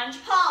then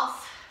lunge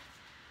pulse.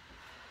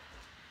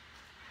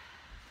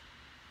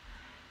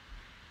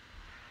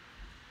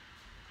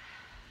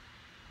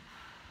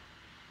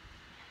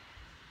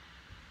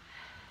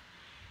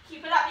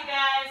 Keep it up, you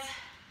guys.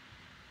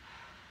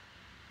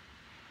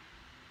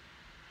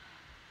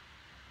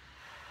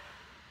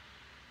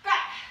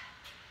 Good.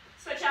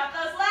 Switch out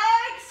those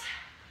legs.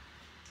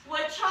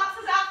 Wood chops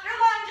is after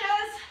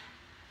lunges.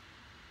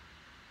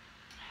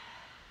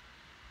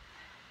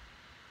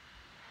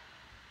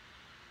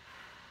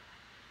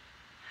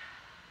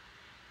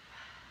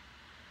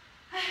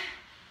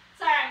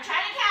 Sorry, I'm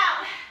trying to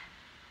count.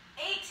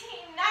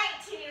 18,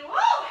 19,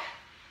 woo!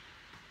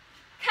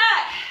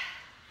 Cut.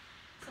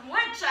 Some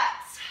wood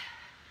chops.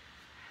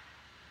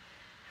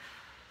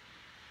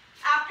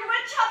 After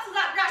wood chops is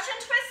that Russian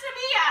twist to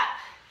be up.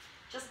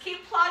 Just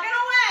keep plugging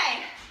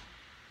away.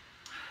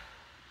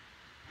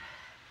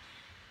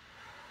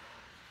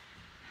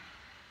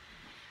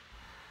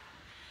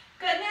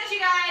 Good news, you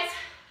guys.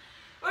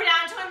 We're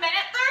down to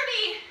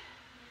 1:30.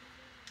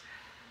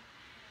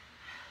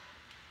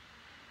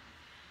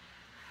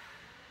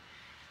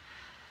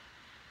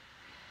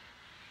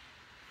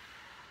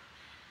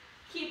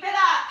 Keep it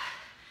up.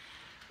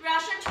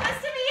 Russian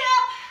twist to be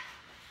up.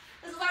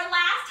 This is our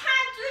last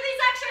time through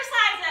these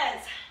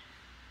exercises.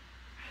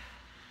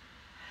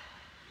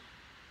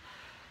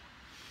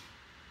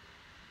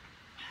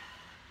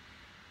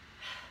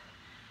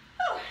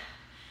 Whew.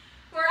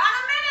 We're on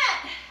a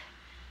minute.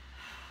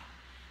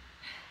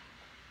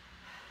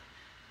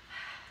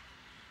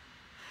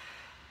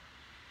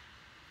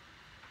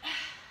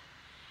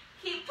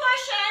 Keep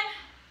pushing.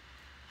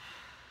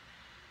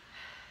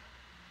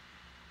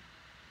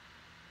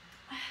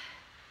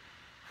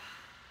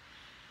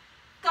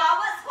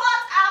 Goblet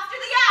squats after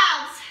the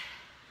abs.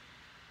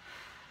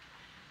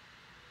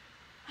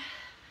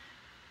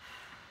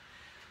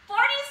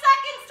 40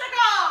 seconds to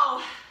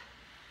go.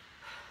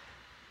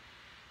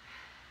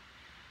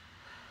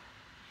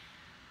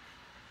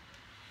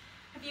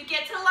 If you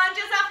get to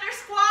lunges after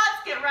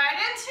squats, get right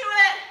into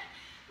it.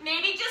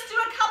 Maybe just do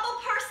a couple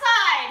per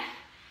side.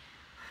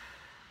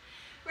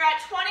 We're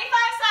at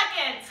 25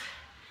 seconds.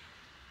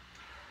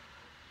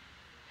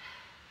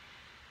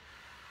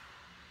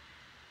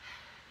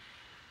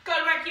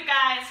 Good work, you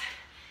guys.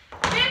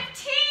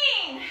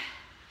 15.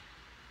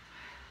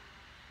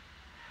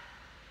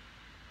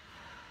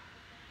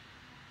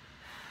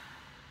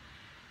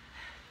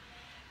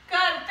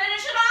 Good.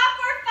 Finish it off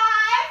for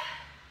 5.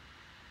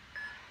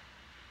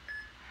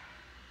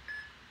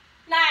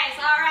 Nice.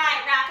 All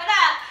right. Wrap it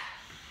up.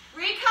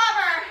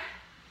 Recover.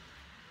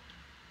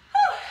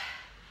 Whew.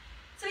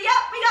 So,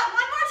 yep, we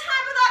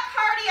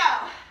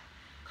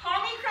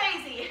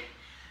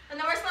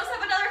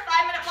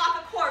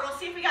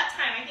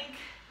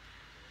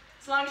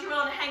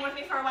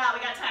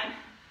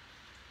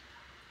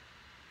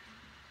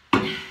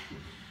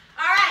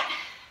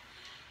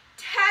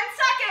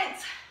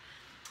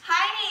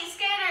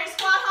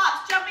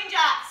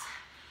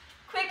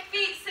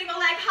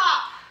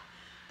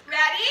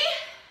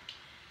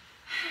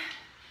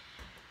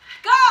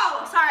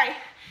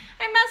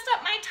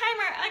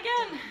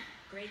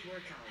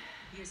workout.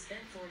 You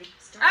spent 40.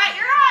 All right,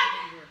 you're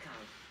on.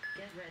 Workout.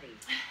 Get ready.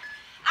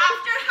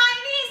 After high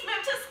knees,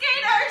 move to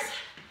skaters.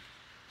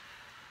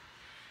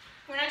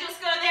 We're gonna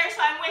just go there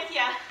so I'm with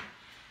you.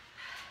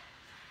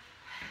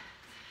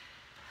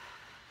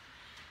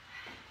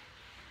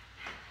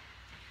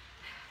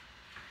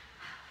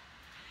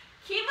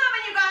 Keep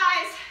moving, you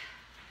guys.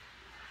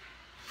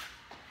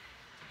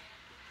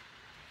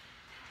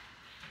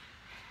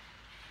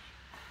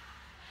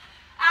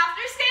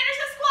 After skaters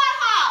is squat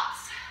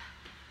hops.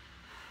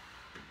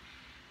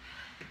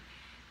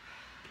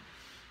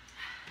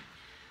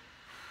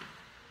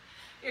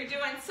 You're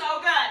doing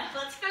so good.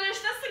 Let's finish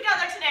this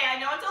together today. I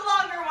know it's a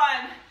longer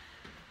one.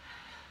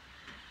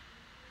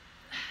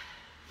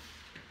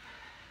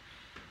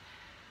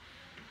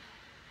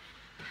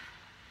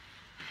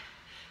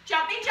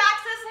 Jumping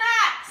jacks is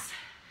next.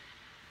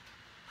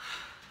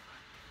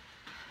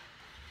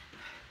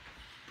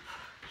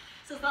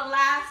 This is the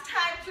last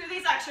time through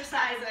these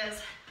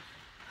exercises.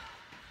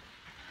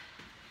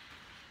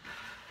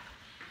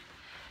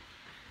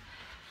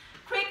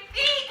 Quick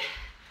feet.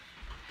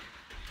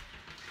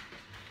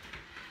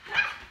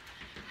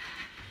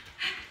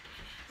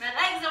 My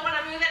legs don't want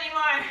to move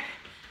anymore.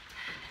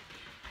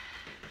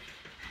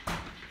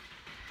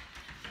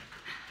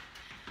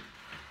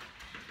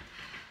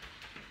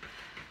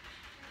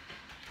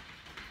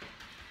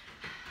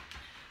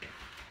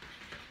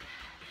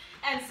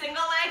 And single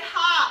leg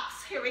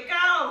hops. Here we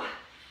go.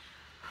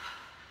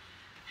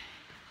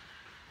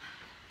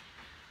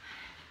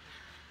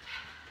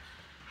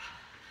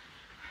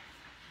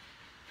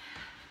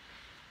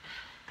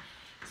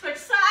 Switch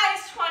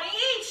sides, 20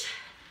 each.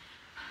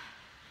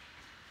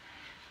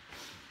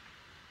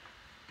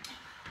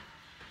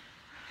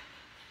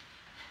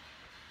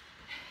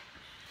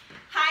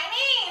 High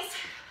knees.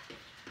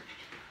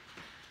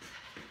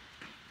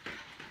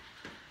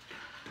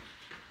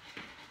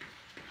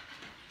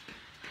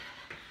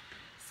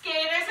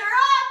 Skaters are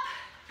up.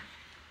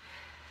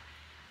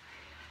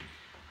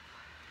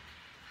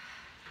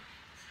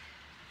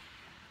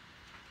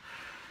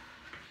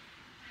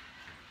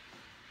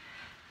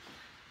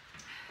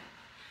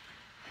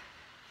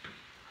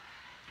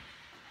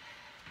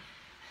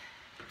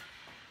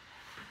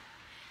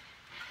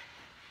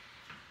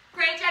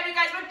 Great job, you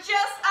guys. We're just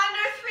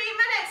under 3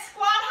 minutes.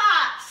 Squat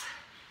hops.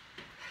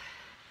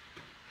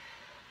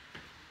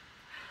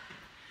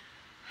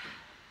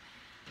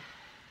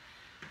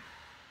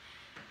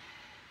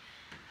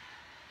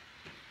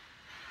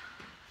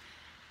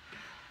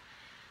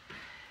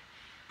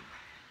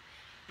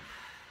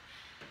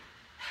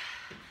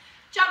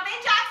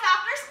 Jumping jacks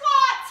after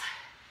squats.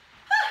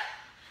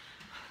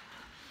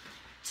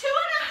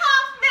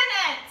 2.5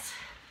 minutes.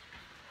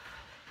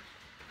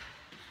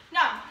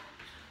 No,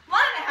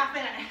 1.5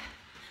 minutes.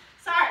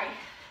 Sorry.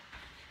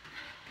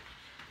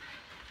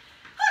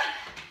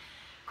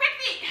 Quick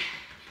feet.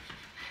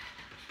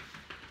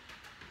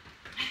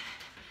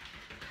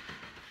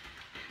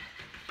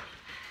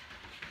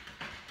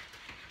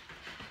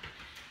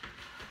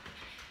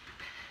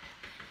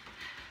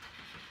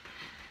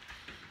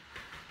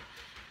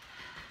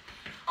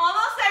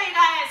 Almost there, you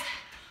guys.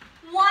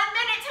 1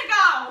 minute to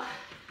go.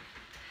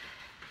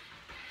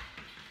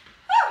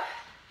 Woo.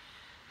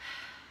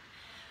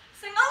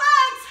 Single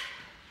legs.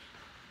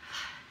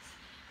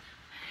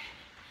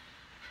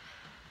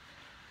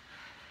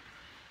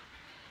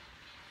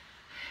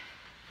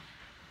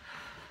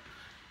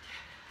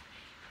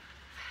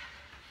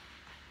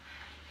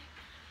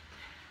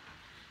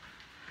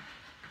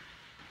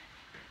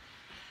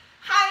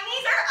 High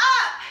knees are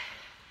up.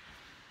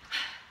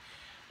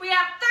 We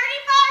have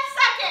 35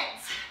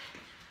 seconds.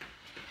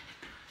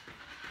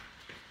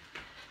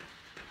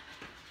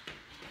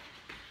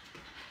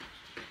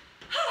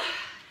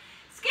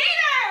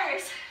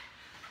 Skaters.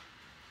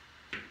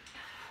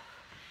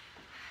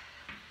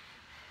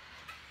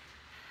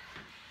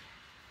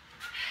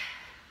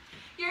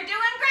 You're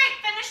doing great.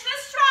 Finish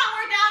this strong.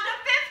 We're down to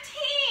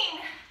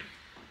 15.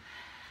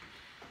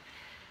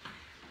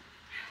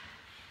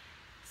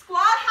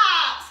 Squat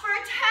hops for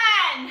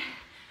 10.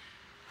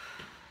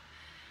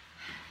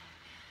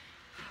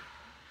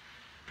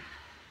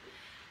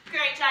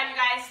 Great job, you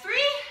guys. 3,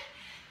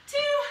 2,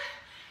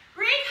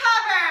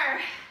 recover.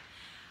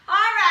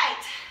 All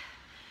right.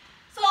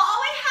 So all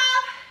we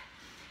have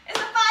is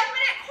a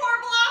 5-minute core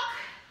block.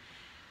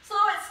 So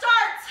it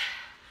starts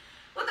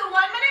with a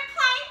 1-minute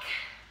plank,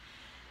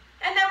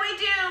 and then we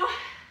do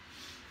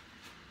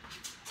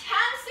 10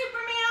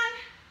 Superman,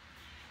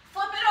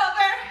 flip it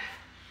over.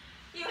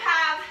 You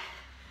have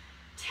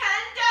 10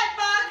 dead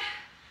bug,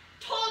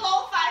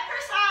 total 5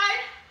 per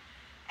side,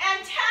 and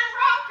 10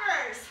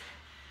 rockers.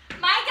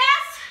 My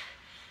guess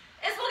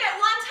is we'll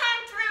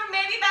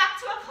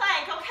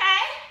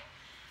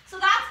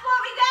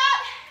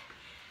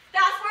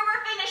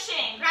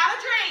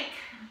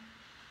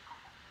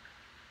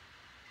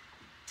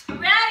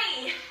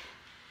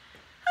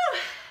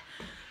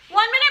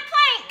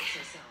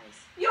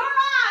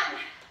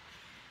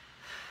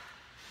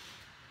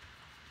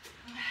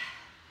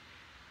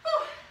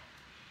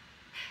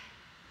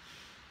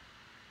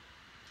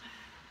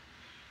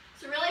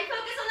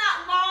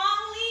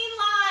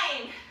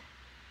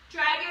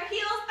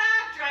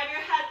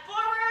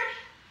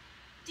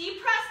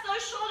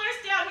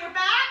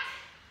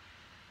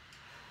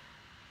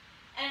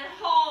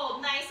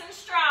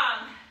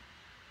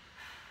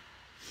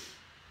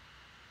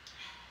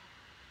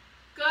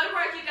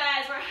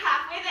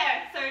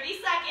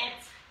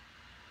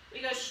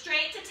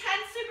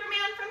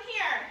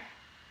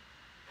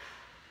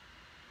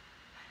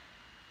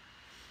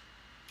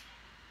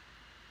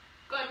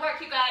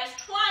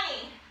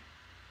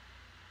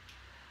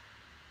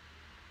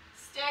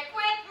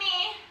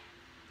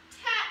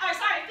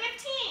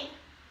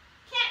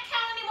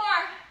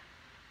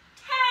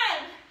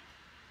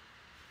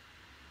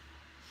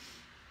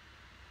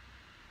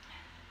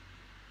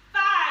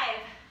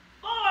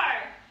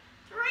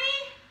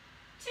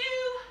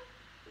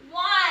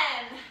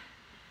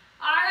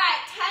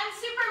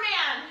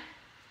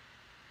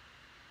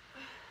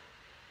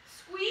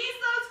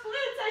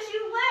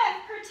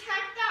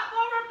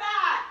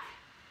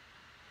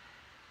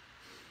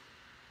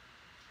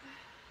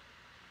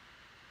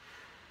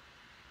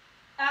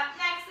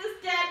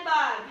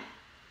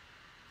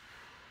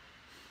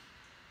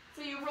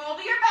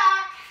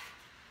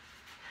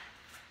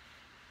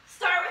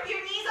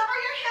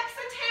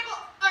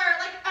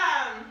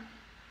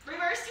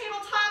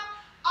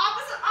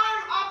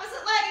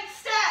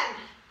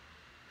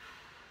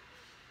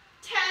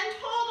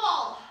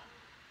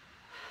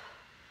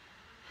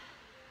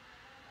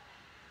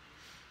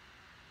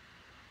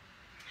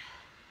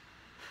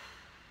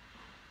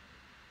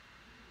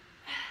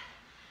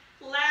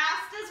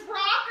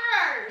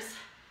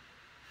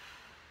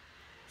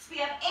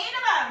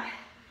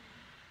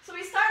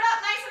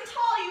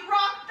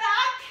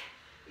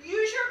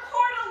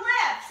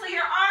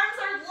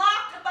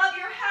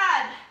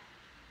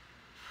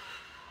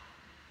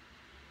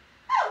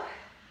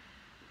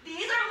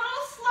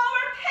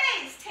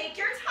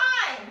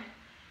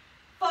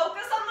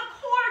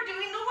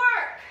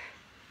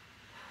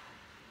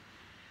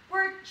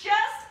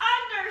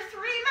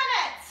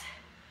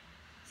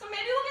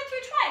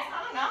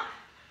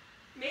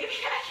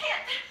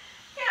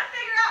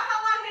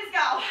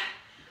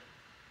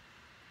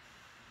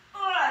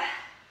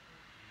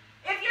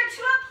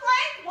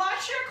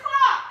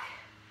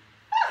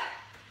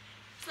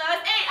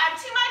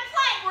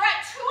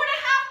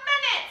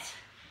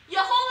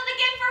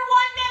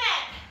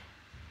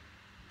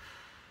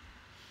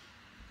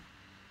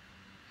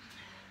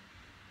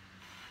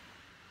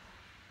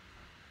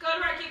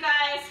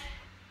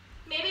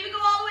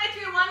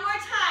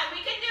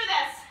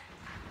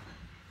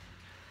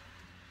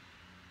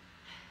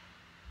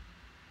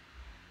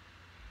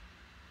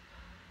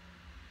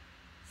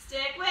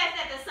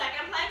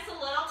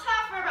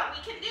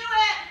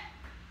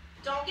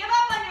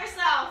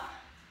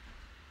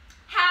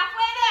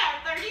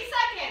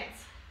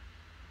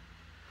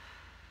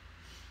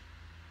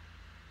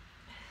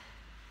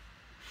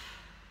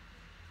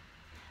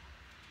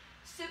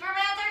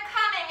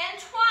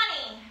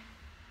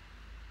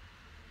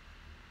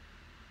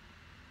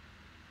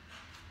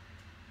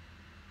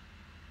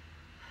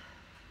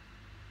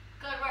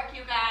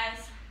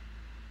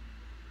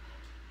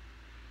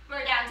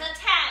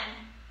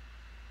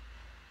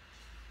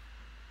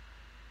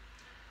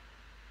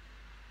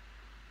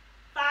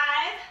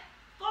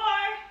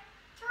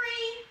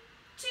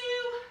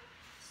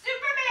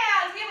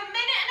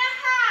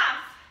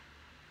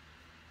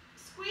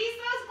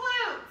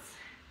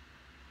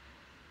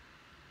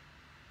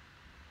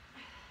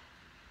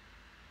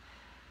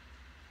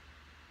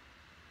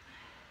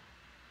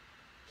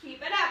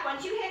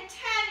Once you hit 10,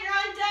 you're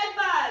on dead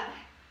bug.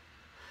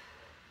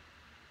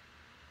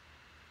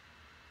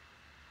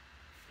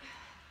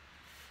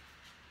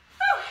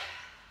 Whew.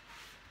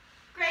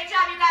 Great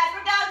job, you guys.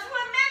 We're down to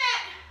a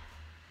minute.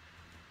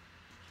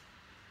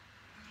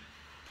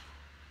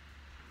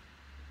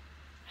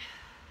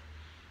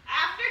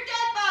 After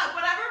dead bug,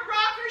 whatever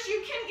rockers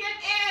you can get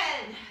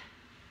in.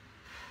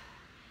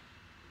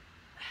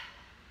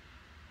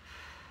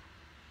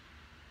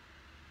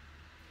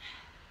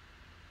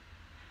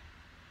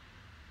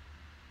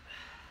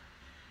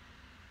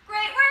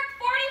 Great work,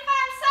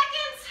 45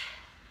 seconds.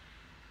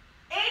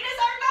 8 is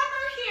our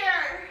number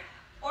here,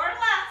 or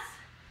less,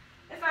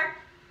 if our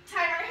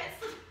timer hits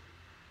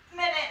the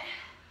minute.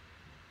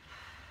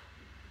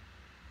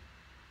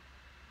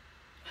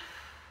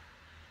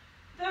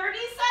 30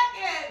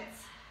 seconds.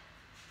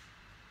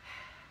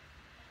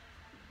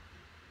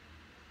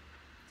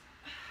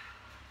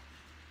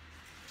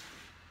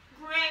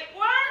 Great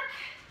work.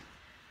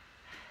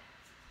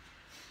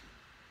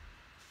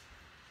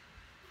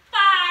 5,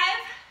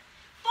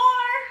 4,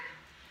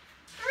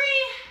 3,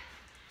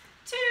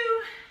 2.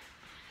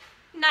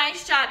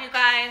 Nice job, you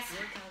guys.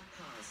 Workout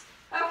paused.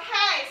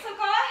 Okay, so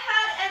go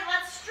ahead and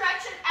let's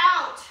stretch it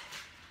out.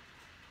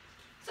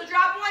 So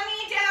drop one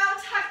knee down,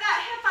 tuck that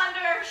hip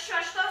under,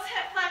 stretch those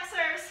hip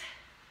flexors.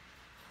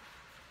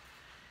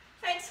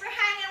 Thanks for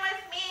hanging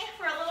with me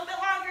for a little bit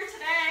longer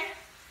today.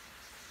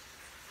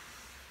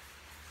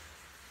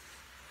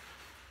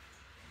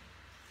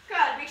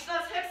 Good, reach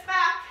those hips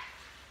back,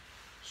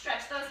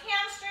 stretch those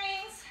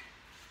hamstrings.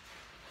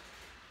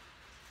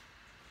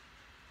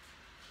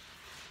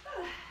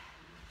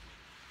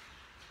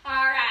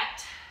 All right,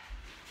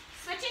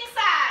 switching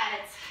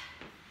sides.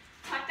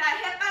 Tuck that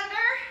hip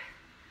under,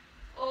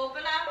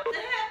 open up the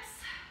hips.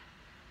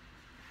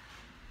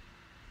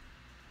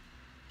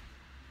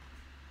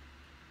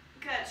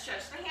 Good,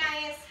 stretch the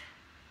hands.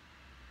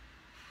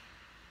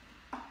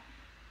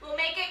 We'll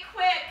make it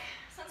quick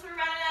since we're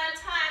running out of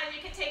time, and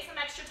you can take some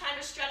extra time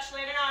to stretch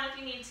later on if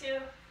you need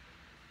to.